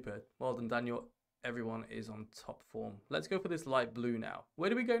 Super. Well done, Daniel. Everyone is on top form. Let's go for this light blue now. Where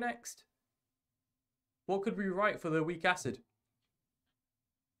do we go next? What could we write for the weak acid?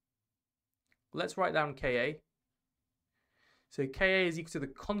 Let's write down Ka. So Ka is equal to the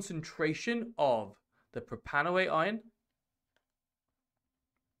concentration of the propanoate ion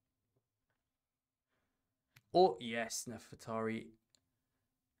Or, yes, Nefertari.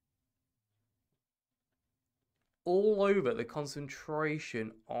 All over the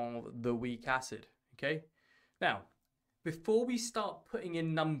concentration of the weak acid, okay? Now, before we start putting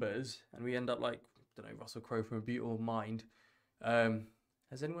in numbers and we end up like, I don't know, Russell Crowe from A Beautiful Mind.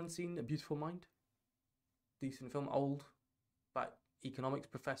 Has anyone seen A Beautiful Mind? Decent film, old, but economics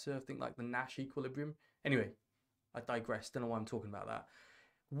professor, I think like the Nash equilibrium. Anyway, I digress. Don't know why I'm talking about that.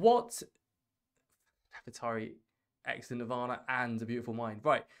 What Atari, excellent Nirvana, and A Beautiful Mind.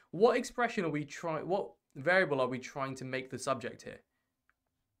 Right. What expression are we trying? What variable are we trying to make the subject here?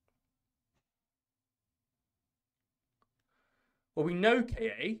 Well, we know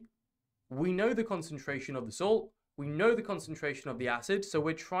Ka. We know the concentration of the salt. We know the concentration of the acid. So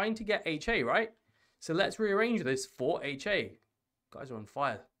we're trying to get HA, right? So let's rearrange this for HA. Guys are on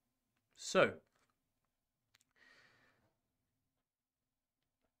fire. So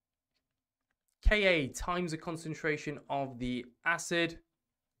Ka times the concentration of the acid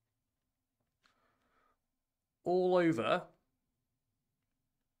all over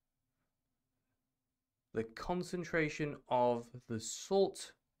the concentration of the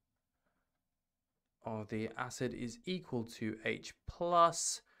salt of the acid is equal to H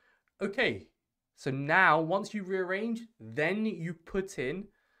plus. Okay, so now once you rearrange, then you put in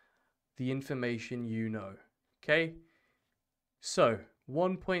the information you know. Okay, so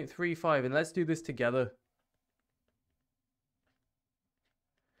 1.35, and let's do this together,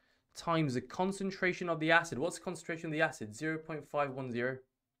 times the concentration of the acid. What's the concentration of the acid? 0.510.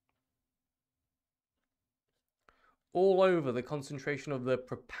 All over the concentration of the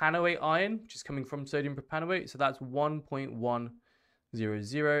propanoate ion, which is coming from sodium propanoate. So that's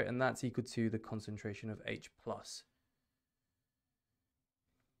 1.100, and that's equal to the concentration of H plus.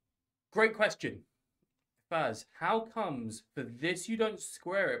 Great question. Faz, how comes for this you don't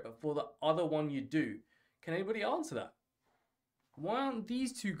square it, but for the other one you do? Can anybody answer that? Why aren't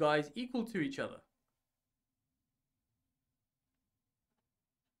these two guys equal to each other?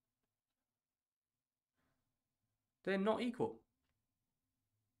 They're not equal.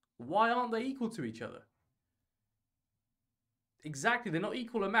 Why aren't they equal to each other? Exactly, they're not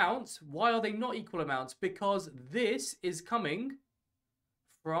equal amounts. Why are they not equal amounts? Because this is coming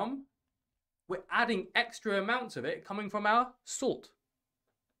from, we're adding extra amounts of it coming from our salt.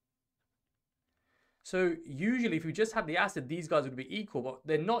 So usually if we just had the acid, these guys would be equal, but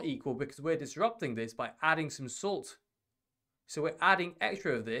they're not equal because we're disrupting this by adding some salt. So we're adding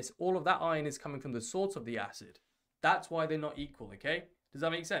extra of this. All of that ion is coming from the salt of the acid. That's why they're not equal, okay? Does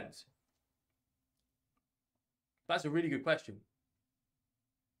that make sense? That's a really good question.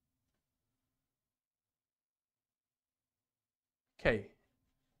 Okay,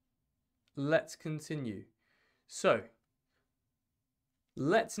 let's continue. So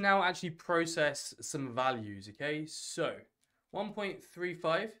let's now actually process some values, okay? So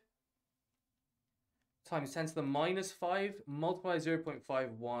 1.35 times 10 to the minus 5 multiply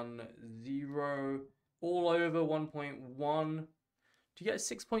 0.510 all over 1.1. Do you get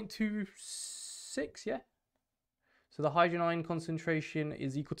 6.26? Yeah. So the hydrogen ion concentration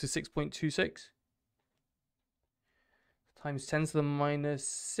is equal to 6.26 times 10 to the minus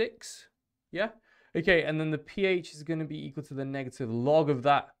 6. Yeah. Okay, and then the pH is going to be equal to the negative log of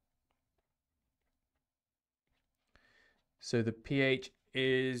that. So the pH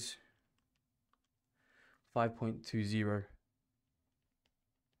is 5.20.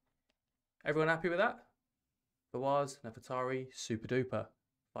 Everyone happy with that? Fawaz, Nefertari, super duper.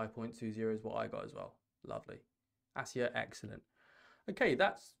 5.20 is what I got as well. Lovely. Asya, excellent. Okay,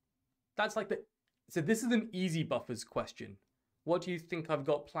 that's like the... So this is an easy buffers question. What do you think I've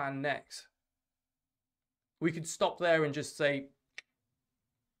got planned next? We could stop there and just say,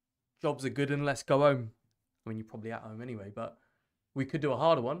 jobs are good and let's go home. I mean, you're probably at home anyway, but we could do a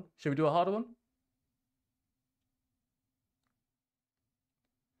harder one. Should we do a harder one?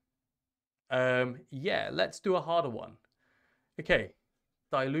 Yeah, let's do a harder one. Okay,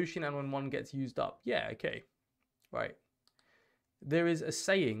 dilution and when one gets used up. Yeah, okay, right. There is a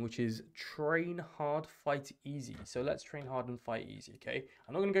saying which is train hard, fight easy. So let's train hard and fight easy, okay?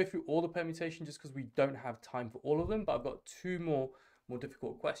 I'm not going to go through all the permutation just because we don't have time for all of them, but I've got two more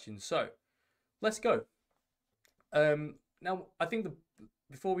difficult questions. So let's go. Now, I think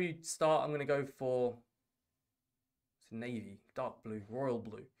before we start, I'm going to go for navy, dark blue, royal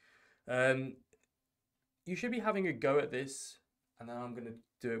blue. You should be having a go at this, and then I'm going to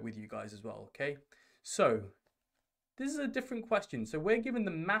do it with you guys as well, okay? So this is a different question. So we're given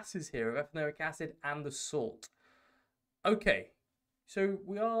the masses here of ethanolic acid and the salt. Okay, so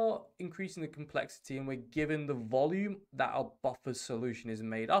we are increasing the complexity and we're given the volume that our buffer solution is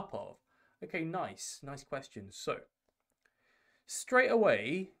made up of. Okay, nice question. So straight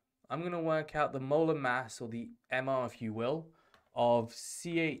away, I'm going to work out the molar mass, or the MR if you will, of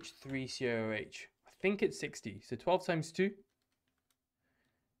CH3COOH. I think it's 60. So 12 times 2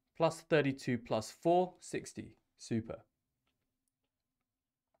 plus 32 plus 4, 60. Super.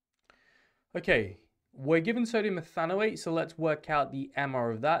 Okay, we're given sodium ethanoate, so let's work out the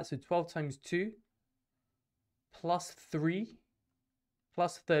MR of that. So 12 times 2 plus 3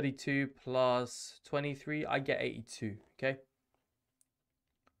 plus 32 plus 23, I get 82, okay?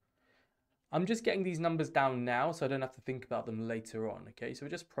 I'm just getting these numbers down now so I don't have to think about them later on, okay? So we're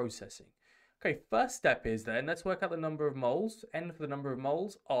just processing. Okay, first step is then, let's work out the number of moles, N for the number of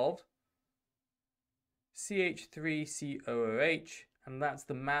moles of CH3COOH, and that's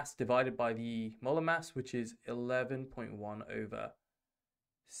the mass divided by the molar mass, which is 11.1 over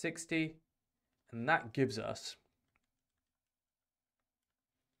 60, and that gives us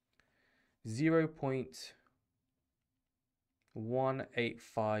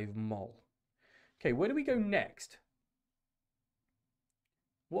 0.185 mole. Okay, where do we go next?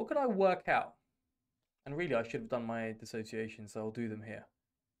 What could I work out? And really, I should have done my dissociation, so I'll do them here.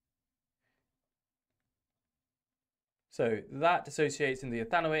 So that dissociates in the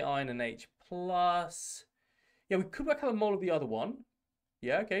ethanoate ion and H plus. Yeah, we could work out the mole of the other one.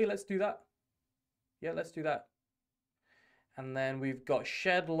 Yeah, okay, let's do that. Yeah, let's do that. And then we've got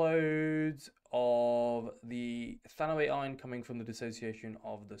shed loads of the ethanoate ion coming from the dissociation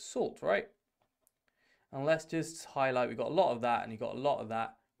of the salt, right? And let's just highlight, we've got a lot of that and you've got a lot of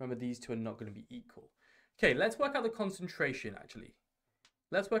that. Remember, these two are not going to be equal. Okay, let's work out the concentration, actually.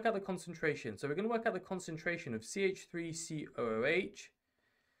 Let's work out the concentration. So we're going to work out the concentration of CH3COOH.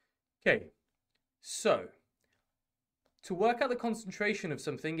 Okay, so to work out the concentration of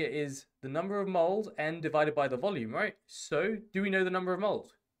something, it is the number of moles, N, divided by the volume, right? So do we know the number of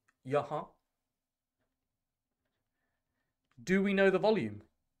moles? Yeah. Do we know the volume?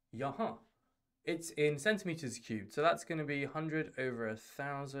 Yeah. It's in centimeters cubed, so that's going to be 100 over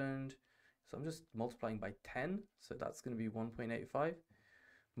 1,000. So I'm just multiplying by 10, so that's going to be 1.85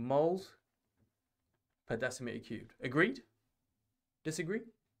 moles per decimeter cubed. Agreed? Disagree?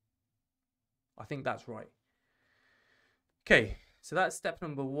 I think that's right. Okay, so that's step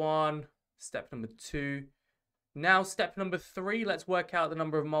number 1, step number 2. Now step number 3, let's work out the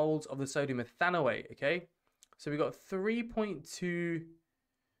number of moles of the sodium ethanoate, okay? So we got 3.2.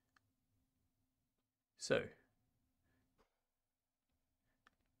 So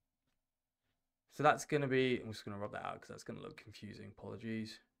that's going to be, I'm just going to rub that out because that's going to look confusing.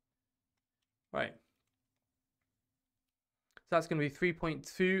 Apologies. Right. So that's going to be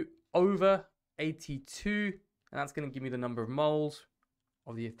 3.2 over 82. And that's going to give me the number of moles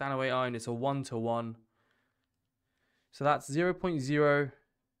of the ethanoate ion. It's a 1-to-1. So that's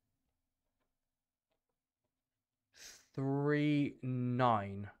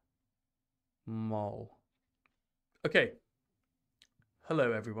 0.039 mole. Okay.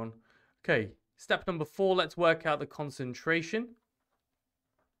 Hello, everyone. Okay. Step number 4, let's work out the concentration.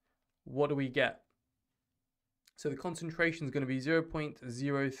 What do we get? So the concentration is going to be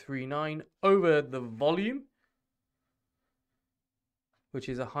 0.039 over the volume, which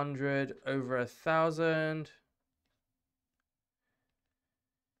is 100 over 1,000.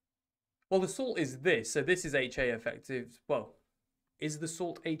 Well, the salt is this, so this is HA effective. Well, is the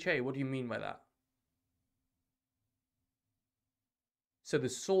salt HA? What do you mean by that? So the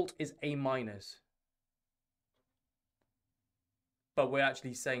salt is A-, but we're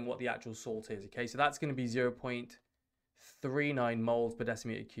actually saying what the actual salt is, okay? So that's going to be 0.39 moles per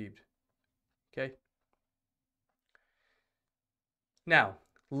decimeter cubed, okay? Now,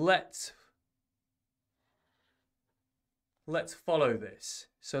 let's follow this.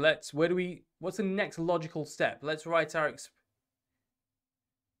 So what's the next logical step? Let's write our,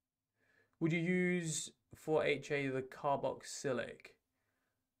 would you use for HA the carboxylic?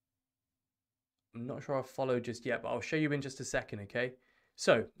 I'm not sure I've followed just yet, but I'll show you in just a second, okay?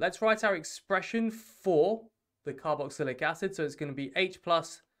 So let's write our expression for the carboxylic acid. So it's going to be H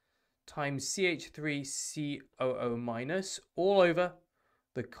plus times CH3COO minus all over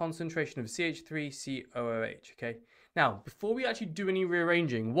the concentration of CH3COOH, okay? Now, before we actually do any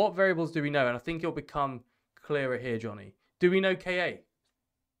rearranging, what variables do we know? And I think it'll become clearer here, Johnny. Do we know Ka?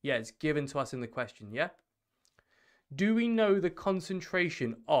 Yeah, it's given to us in the question, yeah? Do we know the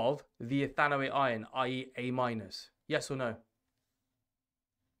concentration of the ethanoate ion, i.e. A-? Yes or no?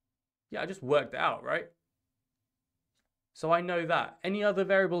 Yeah, I just worked it out, right? So I know that. Any other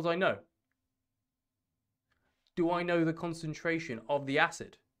variables I know? Do I know the concentration of the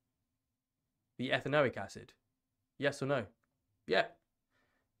acid? The ethanoic acid? Yes or no? Yeah.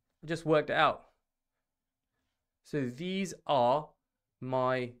 I just worked it out. So these are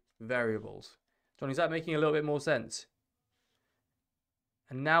my variables. John, is that making a little bit more sense?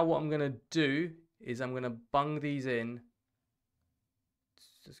 And now what I'm going to do is I'm going to bung these in.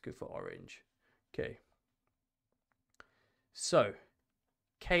 Let's go for orange. Okay. So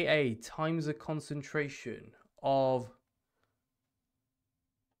Ka times the concentration of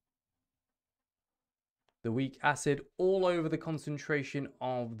the weak acid all over the concentration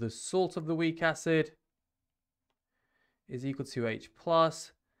of the salt of the weak acid is equal to H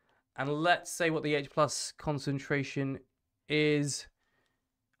plus. And let's say what the H plus concentration is.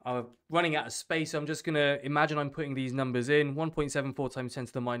 I'm running out of space, so I'm just going to imagine I'm putting these numbers in. 1.74 times 10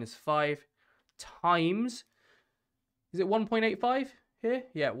 to the minus 5 times, is it 1.85 here?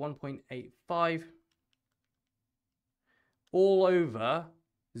 Yeah, 1.85 all over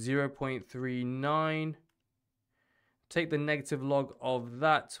 0.39. Take the negative log of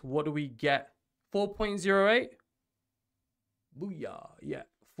that. What do we get? 4.08? Booyah. Yeah,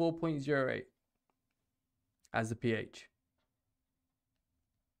 4.08 as the pH.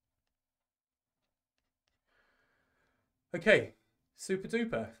 Okay, super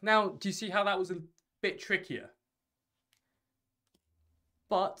duper. Now, do you see how that was a bit trickier?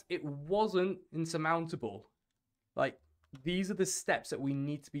 But it wasn't insurmountable. Like, these are the steps that we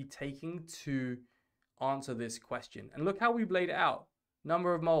need to be taking to answer this question. And look how we've laid it out.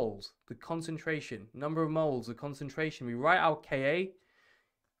 Number of moles, the concentration. Number of moles, the concentration. We write out Ka.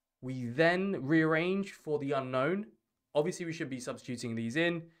 We then rearrange for the unknown. Obviously, we should be substituting these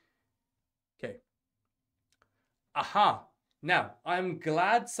in. Okay. Aha. Now, I'm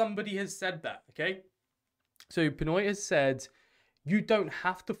glad somebody has said that, okay? So Pinoy has said, you don't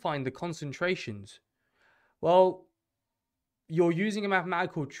have to find the concentrations. Well, you're using a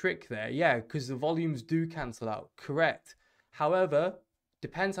mathematical trick there, yeah, because the volumes do cancel out, correct. However,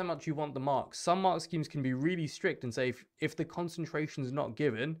 depends how much you want the marks. Some mark schemes can be really strict and say, if the concentration is not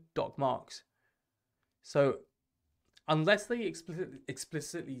given, dock marks. So, unless they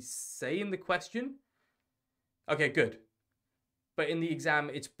explicitly say in the question, okay, good. But in the exam,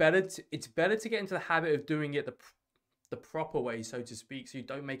 it's better to get into the habit of doing it the proper way, so to speak, so you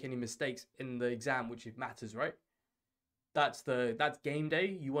don't make any mistakes in the exam, which matters, right? That's game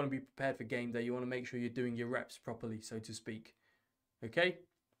day. You want to be prepared for game day. You want to make sure you're doing your reps properly, so to speak. Okay?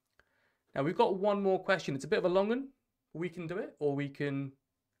 Now, we've got one more question. It's a bit of a long one. We can do it, or we can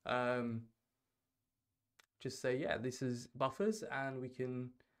just say, yeah, this is buffers, and we can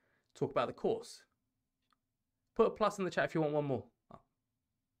talk about the course. Put a plus in the chat if you want one more. Oh.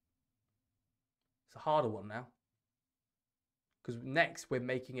 It's a harder one now. Because next we're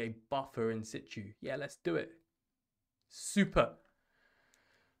making a buffer in situ. Yeah, let's do it. Super.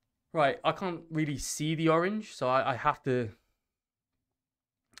 Right, I can't really see the orange, so I have to...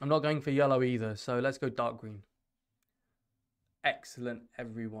 I'm not going for yellow either, so let's go dark green. Excellent,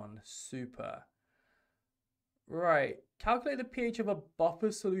 everyone. Super. Right, calculate the pH of a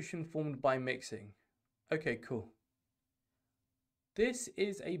buffer solution formed by mixing. Okay, cool. This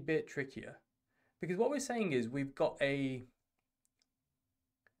is a bit trickier because what we're saying is we've got a,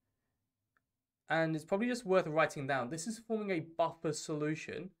 and it's probably just worth writing down, this is forming a buffer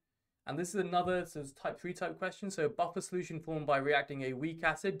solution, and this is another type 3 type question. So a buffer solution formed by reacting a weak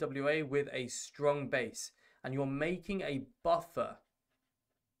acid, Wa, with a strong base, and you're making a buffer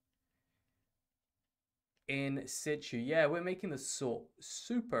in situ. Yeah, we're making the salt.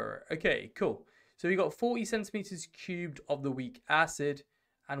 Super. Okay, cool. So we got 40 centimeters cubed of the weak acid,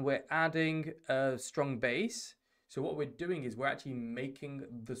 and we're adding a strong base. So what we're doing is we're actually making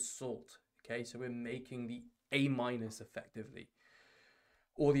the salt. Okay, so we're making the A- effectively,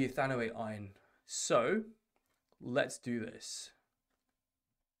 or the ethanoate ion. So let's do this.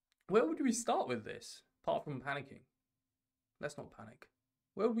 Where would we start with this, apart from panicking? Let's not panic.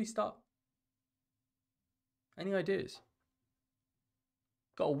 Where would we start? Any ideas?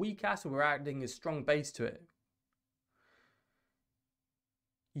 Got a weak acid, we're adding a strong base to it.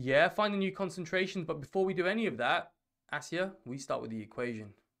 Yeah, find the new concentrations, but before we do any of that, Asya, we start with the equation.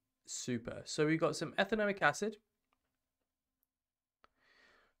 Super. So we've got some ethanoic acid.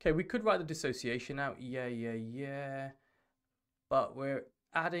 Okay, we could write the dissociation out. Yeah. But we're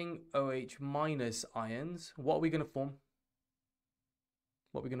adding OH minus ions. What are we going to form?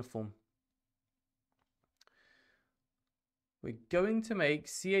 We're going to make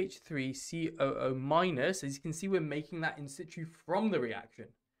CH3COO minus. As you can see, we're making that in situ from the reaction.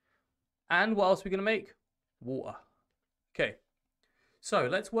 And what else are we going to make? Water. Okay, so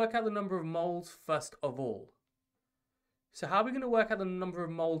let's work out the number of moles first of all. So how are we going to work out the number of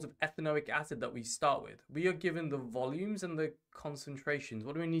moles of ethanoic acid that we start with? We are given the volumes and the concentrations.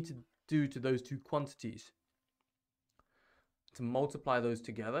 What do we need to do to those two quantities? To multiply those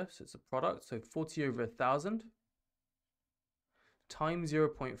together, so it's a product, so 40 over 1,000 times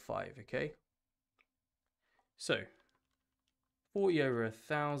 0.5, okay? So 40 over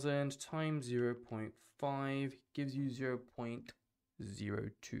 1,000 times 0.5 gives you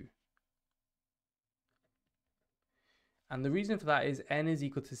 0.02. And the reason for that is N is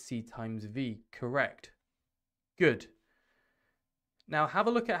equal to C times V, correct? Good. Now have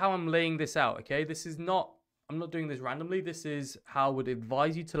a look at how I'm laying this out, okay? I'm not doing this randomly. This is how I would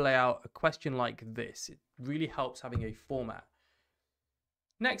advise you to lay out a question like this. It really helps having a format.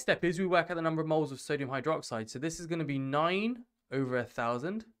 Next step is we work out the number of moles of sodium hydroxide. So this is going to be 9 over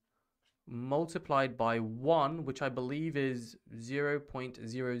 1,000 multiplied by 1, which I believe is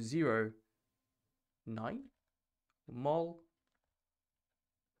 0.009 mole.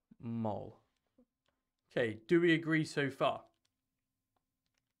 Okay, do we agree so far?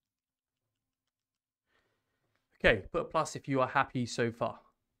 Okay, put a plus if you are happy so far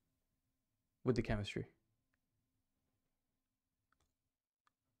with the chemistry.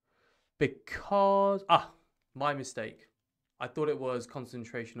 Because, my mistake. I thought it was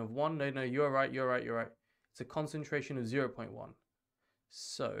concentration of 1. No, you're right. It's a concentration of 0.1.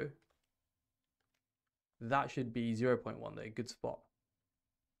 So, that should be 0.1 there. Good spot.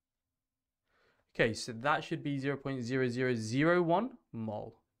 Okay, so that should be 0.0001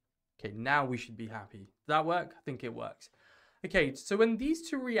 mole. Okay, now we should be happy. Does that work? I think it works. Okay, so when these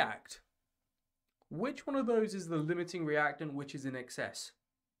two react, which one of those is the limiting reactant which is in excess?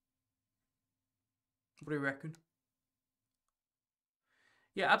 What do you reckon?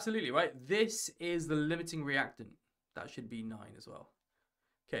 Yeah, absolutely, right? This is the limiting reactant. That should be 9 as well.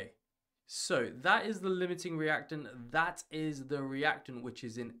 Okay, so that is the limiting reactant. That is the reactant which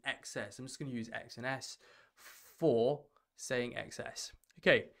is in excess. I'm just going to use X and S for saying excess.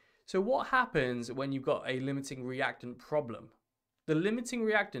 Okay. So what happens when you've got a limiting reactant problem? The limiting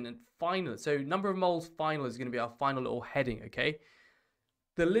reactant and final, so number of moles final is going to be our final little heading, okay?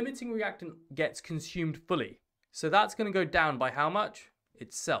 The limiting reactant gets consumed fully. So that's going to go down by how much?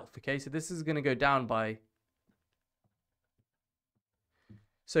 Itself, okay? So this is going to go down by...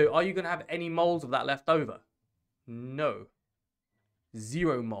 So are you going to have any moles of that left over? No.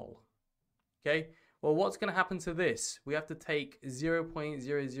 0 mole, okay? Well, what's going to happen to this? We have to take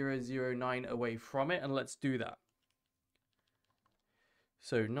 0.0009 away from it, and let's do that.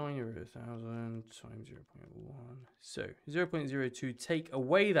 So 9 over 1,000 times 0.1. So 0.02, take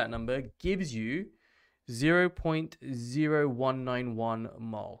away that number, gives you 0.0191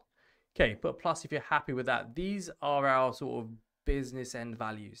 mole. Okay, put a plus if you're happy with that. These are our sort of business end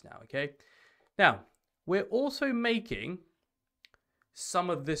values now, okay? Now, we're also making some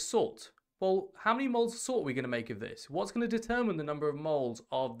of this salt. Well, how many moles of salt are we going to make of this? What's going to determine the number of moles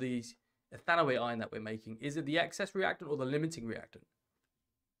of the ethanoate ion that we're making? Is it the excess reactant or the limiting reactant?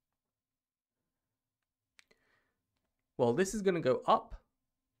 Well, this is going to go up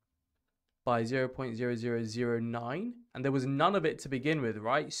by 0.0009, and there was none of it to begin with,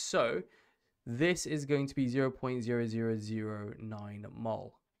 right? So this is going to be 0.0009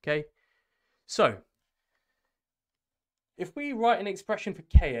 mole, okay? So if we write an expression for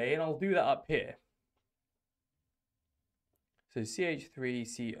Ka, and I'll do that up here. So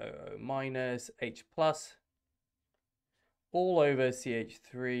CH3COO minus H plus all over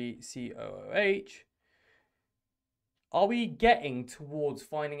CH3COOH. Are we getting towards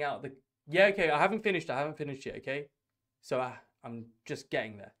finding out the... Yeah, okay, I haven't finished yet, okay? So I'm just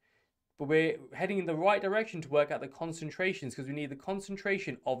getting there. But we're heading in the right direction to work out the concentrations, because we need the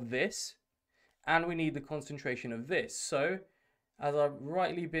concentration of this and we need the concentration of this. So, as I've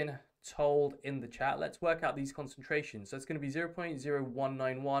rightly been told in the chat, let's work out these concentrations. So it's going to be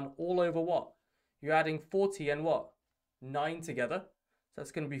 0.0191 all over what? You're adding 40 and what? 9 together. So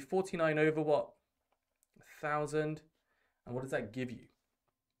that's going to be 49 over what? 1,000. And what does that give you?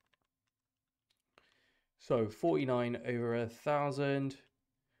 So 49 over 1,000.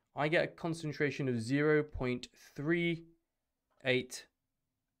 I get a concentration of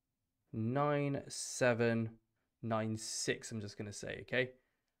 0.389796, I'm just going to say, okay?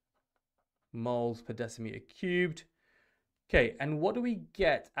 Moles per decimeter cubed. Okay, and what do we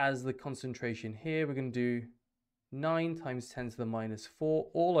get as the concentration here? We're going to do 9 times 10 to the minus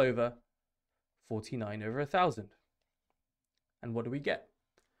 4 all over 49 over 1,000. And what do we get?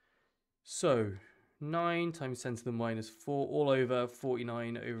 So 9 times 10 to the minus 4 all over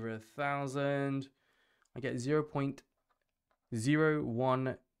 49 over 1,000. I get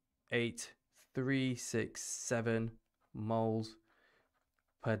 0.018367 moles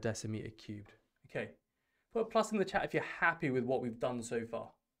per decimeter cubed. Okay, put a plus in the chat if you're happy with what we've done so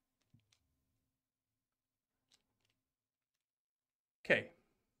far. Okay,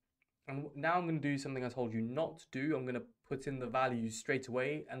 and now I'm going to do something I told you not to do. I'm going to put in the values straight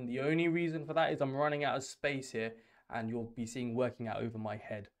away, and the only reason for that is I'm running out of space here, and you'll be seeing working out over my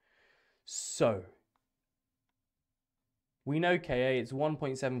head. So we know Ka, it's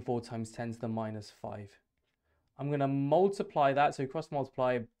 1.74 times 10 to the minus 5. I'm going to multiply that, so cross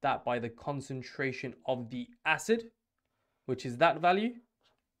multiply that by the concentration of the acid, which is that value.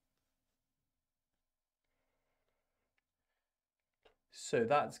 So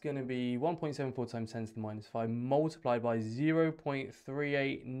that's going to be 1.74 times 10 to the minus 5 multiplied by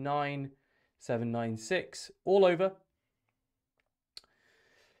 0.389796 all over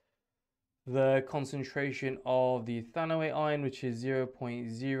the concentration of the ethanoate ion, which is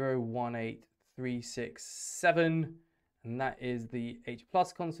 0.018367, and that is the H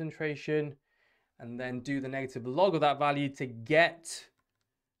plus concentration, and then do the negative log of that value to get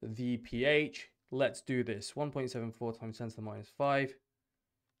the pH. Let's do this. 1.74 times 10 to the minus 5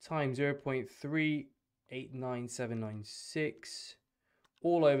 times 0.389796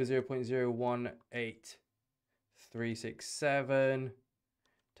 all over 0.018367.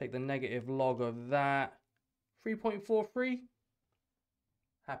 Take the negative log of that. 3.43.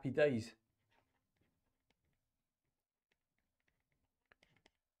 Happy days.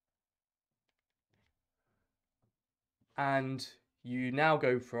 And you now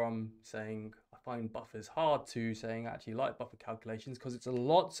go from saying, I find buffers hard, to saying, I actually like buffer calculations because it's a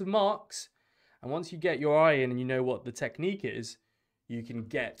lots of marks. And once you get your eye in and you know what the technique is, you can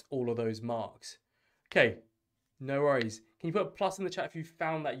get all of those marks. Okay, no worries. Can you put a plus in the chat if you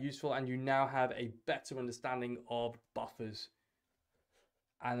found that useful and you now have a better understanding of buffers?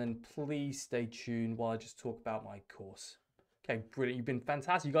 And then please stay tuned while I just talk about my course. Okay, brilliant. You've been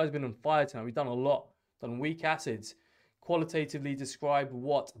fantastic. You guys have been on fire tonight. We've done a lot. Done weak acids. Qualitatively described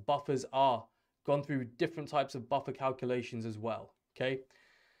what buffers are. Gone through different types of buffer calculations as well. Okay.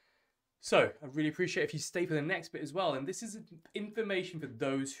 So I really appreciate if you stay for the next bit as well. And this is information for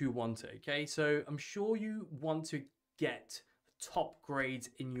those who want it. Okay. So I'm sure you want to get top grades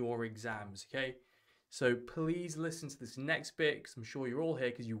in your exams. Okay. So please listen to this next bit because I'm sure you're all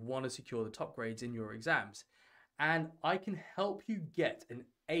here because you want to secure the top grades in your exams. And I can help you get an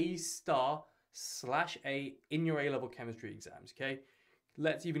A*/A in your A-level chemistry exams, okay?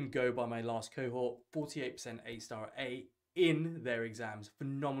 Let's even go by my last cohort, 48% A*/A in their exams.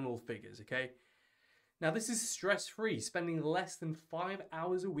 Phenomenal figures, okay? Now this is stress-free, spending less than 5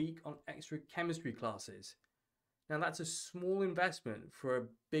 hours a week on extra chemistry classes. Now that's a small investment for a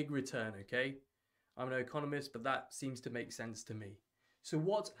big return, okay? I'm no economist, but that seems to make sense to me. So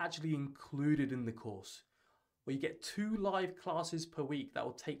what's actually included in the course? Well, you get 2 live classes per week that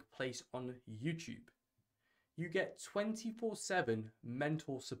will take place on YouTube. You get 24/7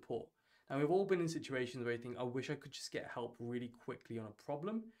 mentor support. Now, we've all been in situations where you think, I wish I could just get help really quickly on a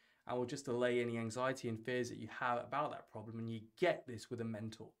problem, and will just allay any anxiety and fears that you have about that problem, and you get this with a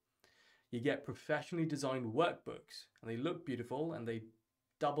mentor. You get professionally designed workbooks, and they look beautiful, and they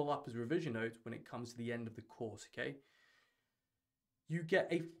double up as revision notes when it comes to the end of the course, okay? You get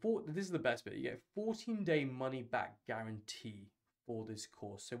this is the best bit, you get a 14-day money-back guarantee for this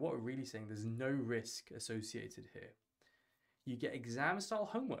course. So what we're really saying, there's no risk associated here. You get exam-style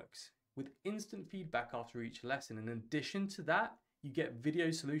homeworks with instant feedback after each lesson. In addition to that, you get video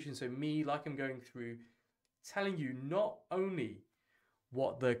solutions. So me, like I'm going through, telling you not only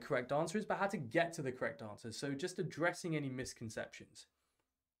what the correct answer is, but how to get to the correct answer. So just addressing any misconceptions.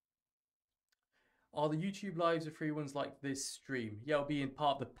 Are the YouTube lives the free ones like this stream? Yeah, it'll be in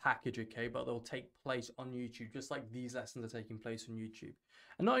part of the package, okay, but they'll take place on YouTube, just like these lessons are taking place on YouTube.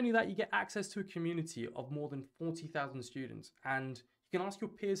 And not only that, you get access to a community of more than 40,000 students, and you can ask your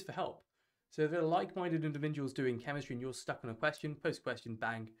peers for help. So if they're like-minded individuals doing chemistry and you're stuck on a question, post question,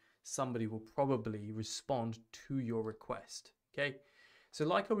 bang, somebody will probably respond to your request, okay? So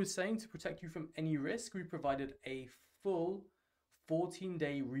like I was saying, to protect you from any risk, we provided a full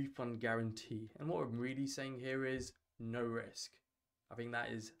 14-day refund guarantee. And what I'm really saying here is no risk. I think that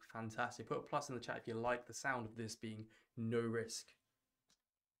is fantastic. Put a plus in the chat if you like the sound of this being no risk.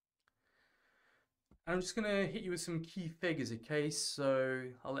 And I'm just going to hit you with some key figures, okay? So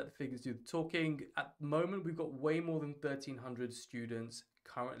I'll let the figures do the talking. At the moment, we've got way more than 1,300 students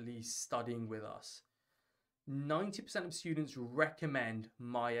currently studying with us. 90% of students recommend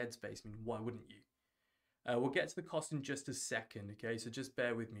MyEdspace. I mean, why wouldn't you? We'll get to the cost in just a second, okay? So just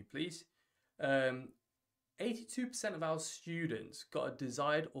bear with me, please. 82% of our students got a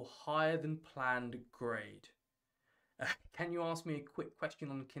desired or higher than planned grade. Can you ask me a quick question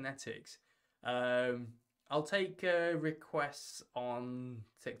on kinetics? I'll take requests on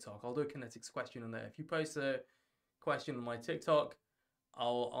TikTok. I'll do a kinetics question on there. If you post a question on my TikTok,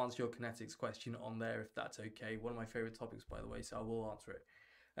 I'll answer your kinetics question on there if that's okay. One of my favorite topics, by the way, so I will answer it.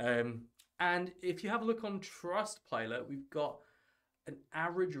 And if you have a look on Trustpilot, we've got an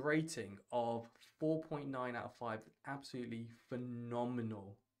average rating of 4.9 out of 5. Absolutely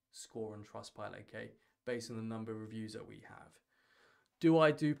phenomenal score on Trustpilot, okay, based on the number of reviews that we have. Do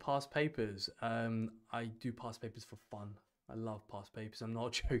I do past papers? I do past papers for fun. I love past papers. I'm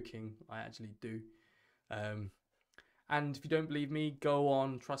not joking. I actually do. And if you don't believe me, go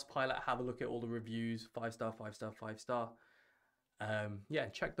on Trustpilot, have a look at all the reviews. 5 star, 5 star, 5 star. Yeah,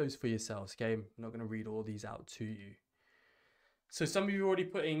 check those for yourselves, okay? I'm not going to read all these out to you. So some of you are already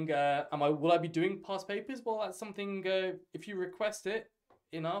putting, will I be doing past papers? Well, that's something, if you request it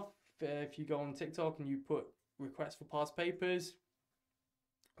enough, if you go on TikTok and you put requests for past papers.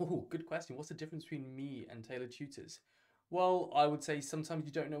 Oh, good question. What's the difference between me and tailored tutors? Well, I would say sometimes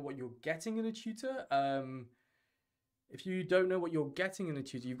you don't know what you're getting in a tutor. If you don't know what you're getting in a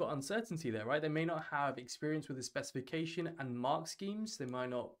tutor, you've got uncertainty there, right? They may not have experience with the specification and mark schemes. They might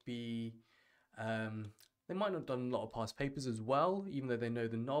not be, they might not have done a lot of past papers as well, even though they know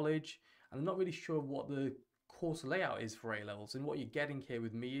the knowledge. And I'm not really sure what the course layout is for A-levels. And what you're getting here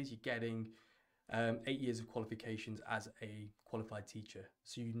with me is you're getting 8 years of qualifications as a qualified teacher.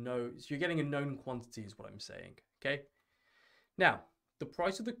 So so you're getting a known quantity is what I'm saying, okay? Now, the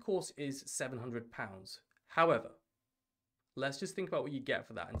price of the course is £700. However, let's just think about what you get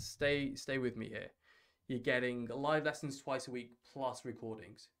for that and stay with me here. You're getting live lessons twice a week plus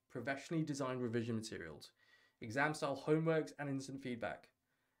recordings, professionally designed revision materials, exam style homeworks and instant feedback,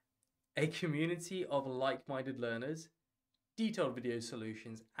 a community of like-minded learners, detailed video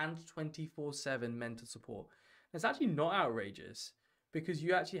solutions, and 24/7 mentor support. It's actually not outrageous because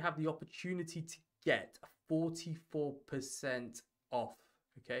you actually have the opportunity to get 44% off,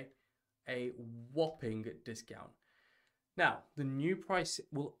 okay? A whopping discount. Now, the new price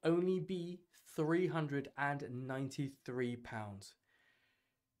will only be £393.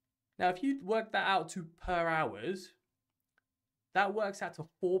 Now, if you work that out to per hours, that works out to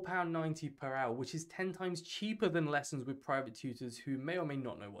 £4.90 per hour, which is 10 times cheaper than lessons with private tutors who may or may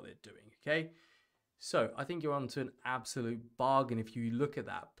not know what they're doing, okay? So I think you're onto an absolute bargain if you look at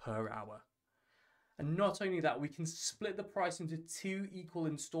that per hour. And not only that, we can split the price into 2 equal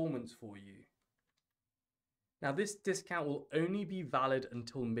installments for you. Now, this discount will only be valid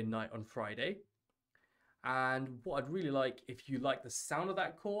until midnight on Friday. And what I'd really like, if you like the sound of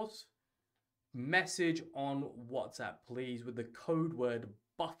that course, message on WhatsApp, please, with the code word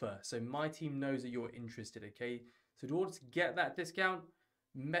BUFFER, so my team knows that you're interested, okay? So in order to get that discount,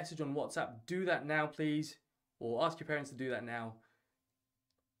 message on WhatsApp. Do that now, please, or ask your parents to do that now.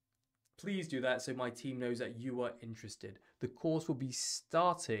 Please do that so my team knows that you are interested. The course will be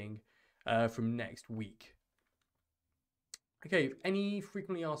starting from next week. Okay, any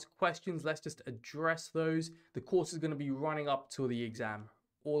frequently asked questions, let's just address those. The course is going to be running up till the exam,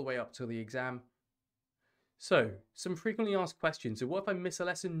 all the way up till the exam. So, some frequently asked questions. So what if I miss a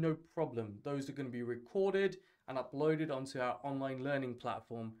lesson? No problem. Those are going to be recorded and uploaded onto our online learning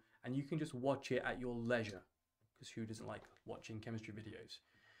platform, and you can just watch it at your leisure, because who doesn't like watching chemistry videos?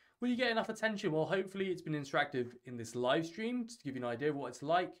 Will you get enough attention? Well, hopefully it's been interactive in this live stream, just to give you an idea of what it's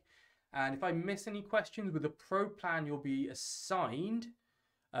like. And if I miss any questions, with the Pro plan, you'll be assigned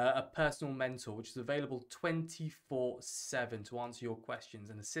a personal mentor, which is available 24/7 to answer your questions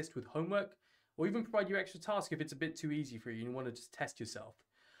and assist with homework, or even provide you extra tasks if it's a bit too easy for you and you want to just test yourself.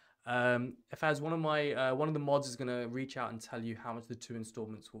 If as one of the mods is going to reach out and tell you how much the 2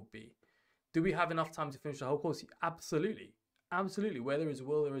 installments will be. Do we have enough time to finish the whole course? Absolutely. Absolutely. Where there is a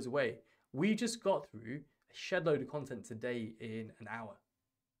will, there is a way. We just got through a shed load of content today in an hour.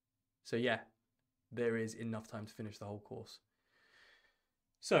 So yeah, there is enough time to finish the whole course.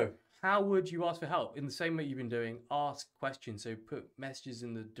 So how would you ask for help? In the same way you've been doing, ask questions. So put messages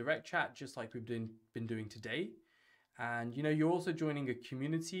in the direct chat, just like we've been doing today. And you know, you're also joining a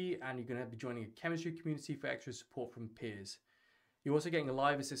community, and you're going to be joining a chemistry community for extra support from peers. You're also getting a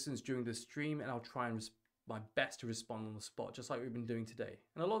live assistance during the stream, and I'll try and my best to respond on the spot, just like we've been doing today.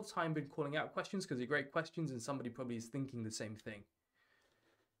 And a lot of time I've been calling out questions because they're great questions and somebody probably is thinking the same thing.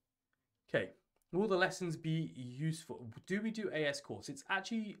 Okay, will the lessons be useful? Do we do AS course? It's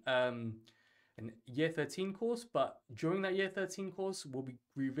actually an year 13 course, but during that year 13 course, we'll be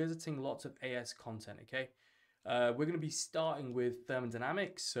revisiting lots of AS content, okay? We're going to be starting with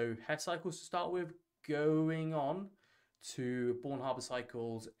thermodynamics, so Hess cycles to start with, going on to Born-Haber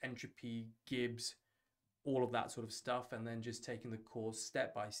cycles, entropy, Gibbs, all of that sort of stuff, and then just taking the course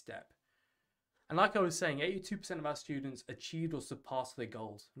step by step. And like I was saying, 82% of our students achieved or surpassed their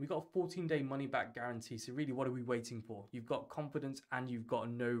goals. We got a 14-day money-back guarantee. So really, what are we waiting for? You've got confidence and you've got a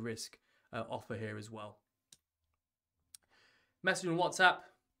no-risk offer here as well. Message on WhatsApp,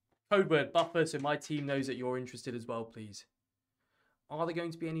 code word buffer, so my team knows that you're interested as well, please. Are there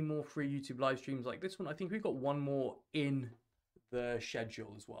going to be any more free YouTube live streams like this one? I think we've got one more in the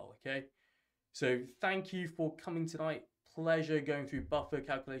schedule as well, okay? So thank you for coming tonight. Pleasure going through buffer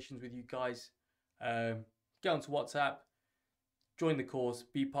calculations with you guys. Get onto WhatsApp, join the course,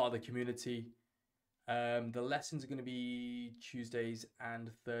 be part of the community. The lessons are going to be Tuesdays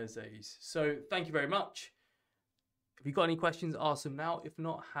and Thursdays. So thank you very much. If you've got any questions, ask them now. If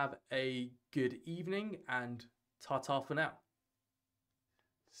not, have a good evening and ta-ta for now.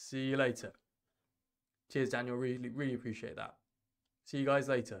 See you later. Cheers, Daniel. Really, really appreciate that. See you guys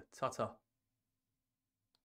later. Ta-ta.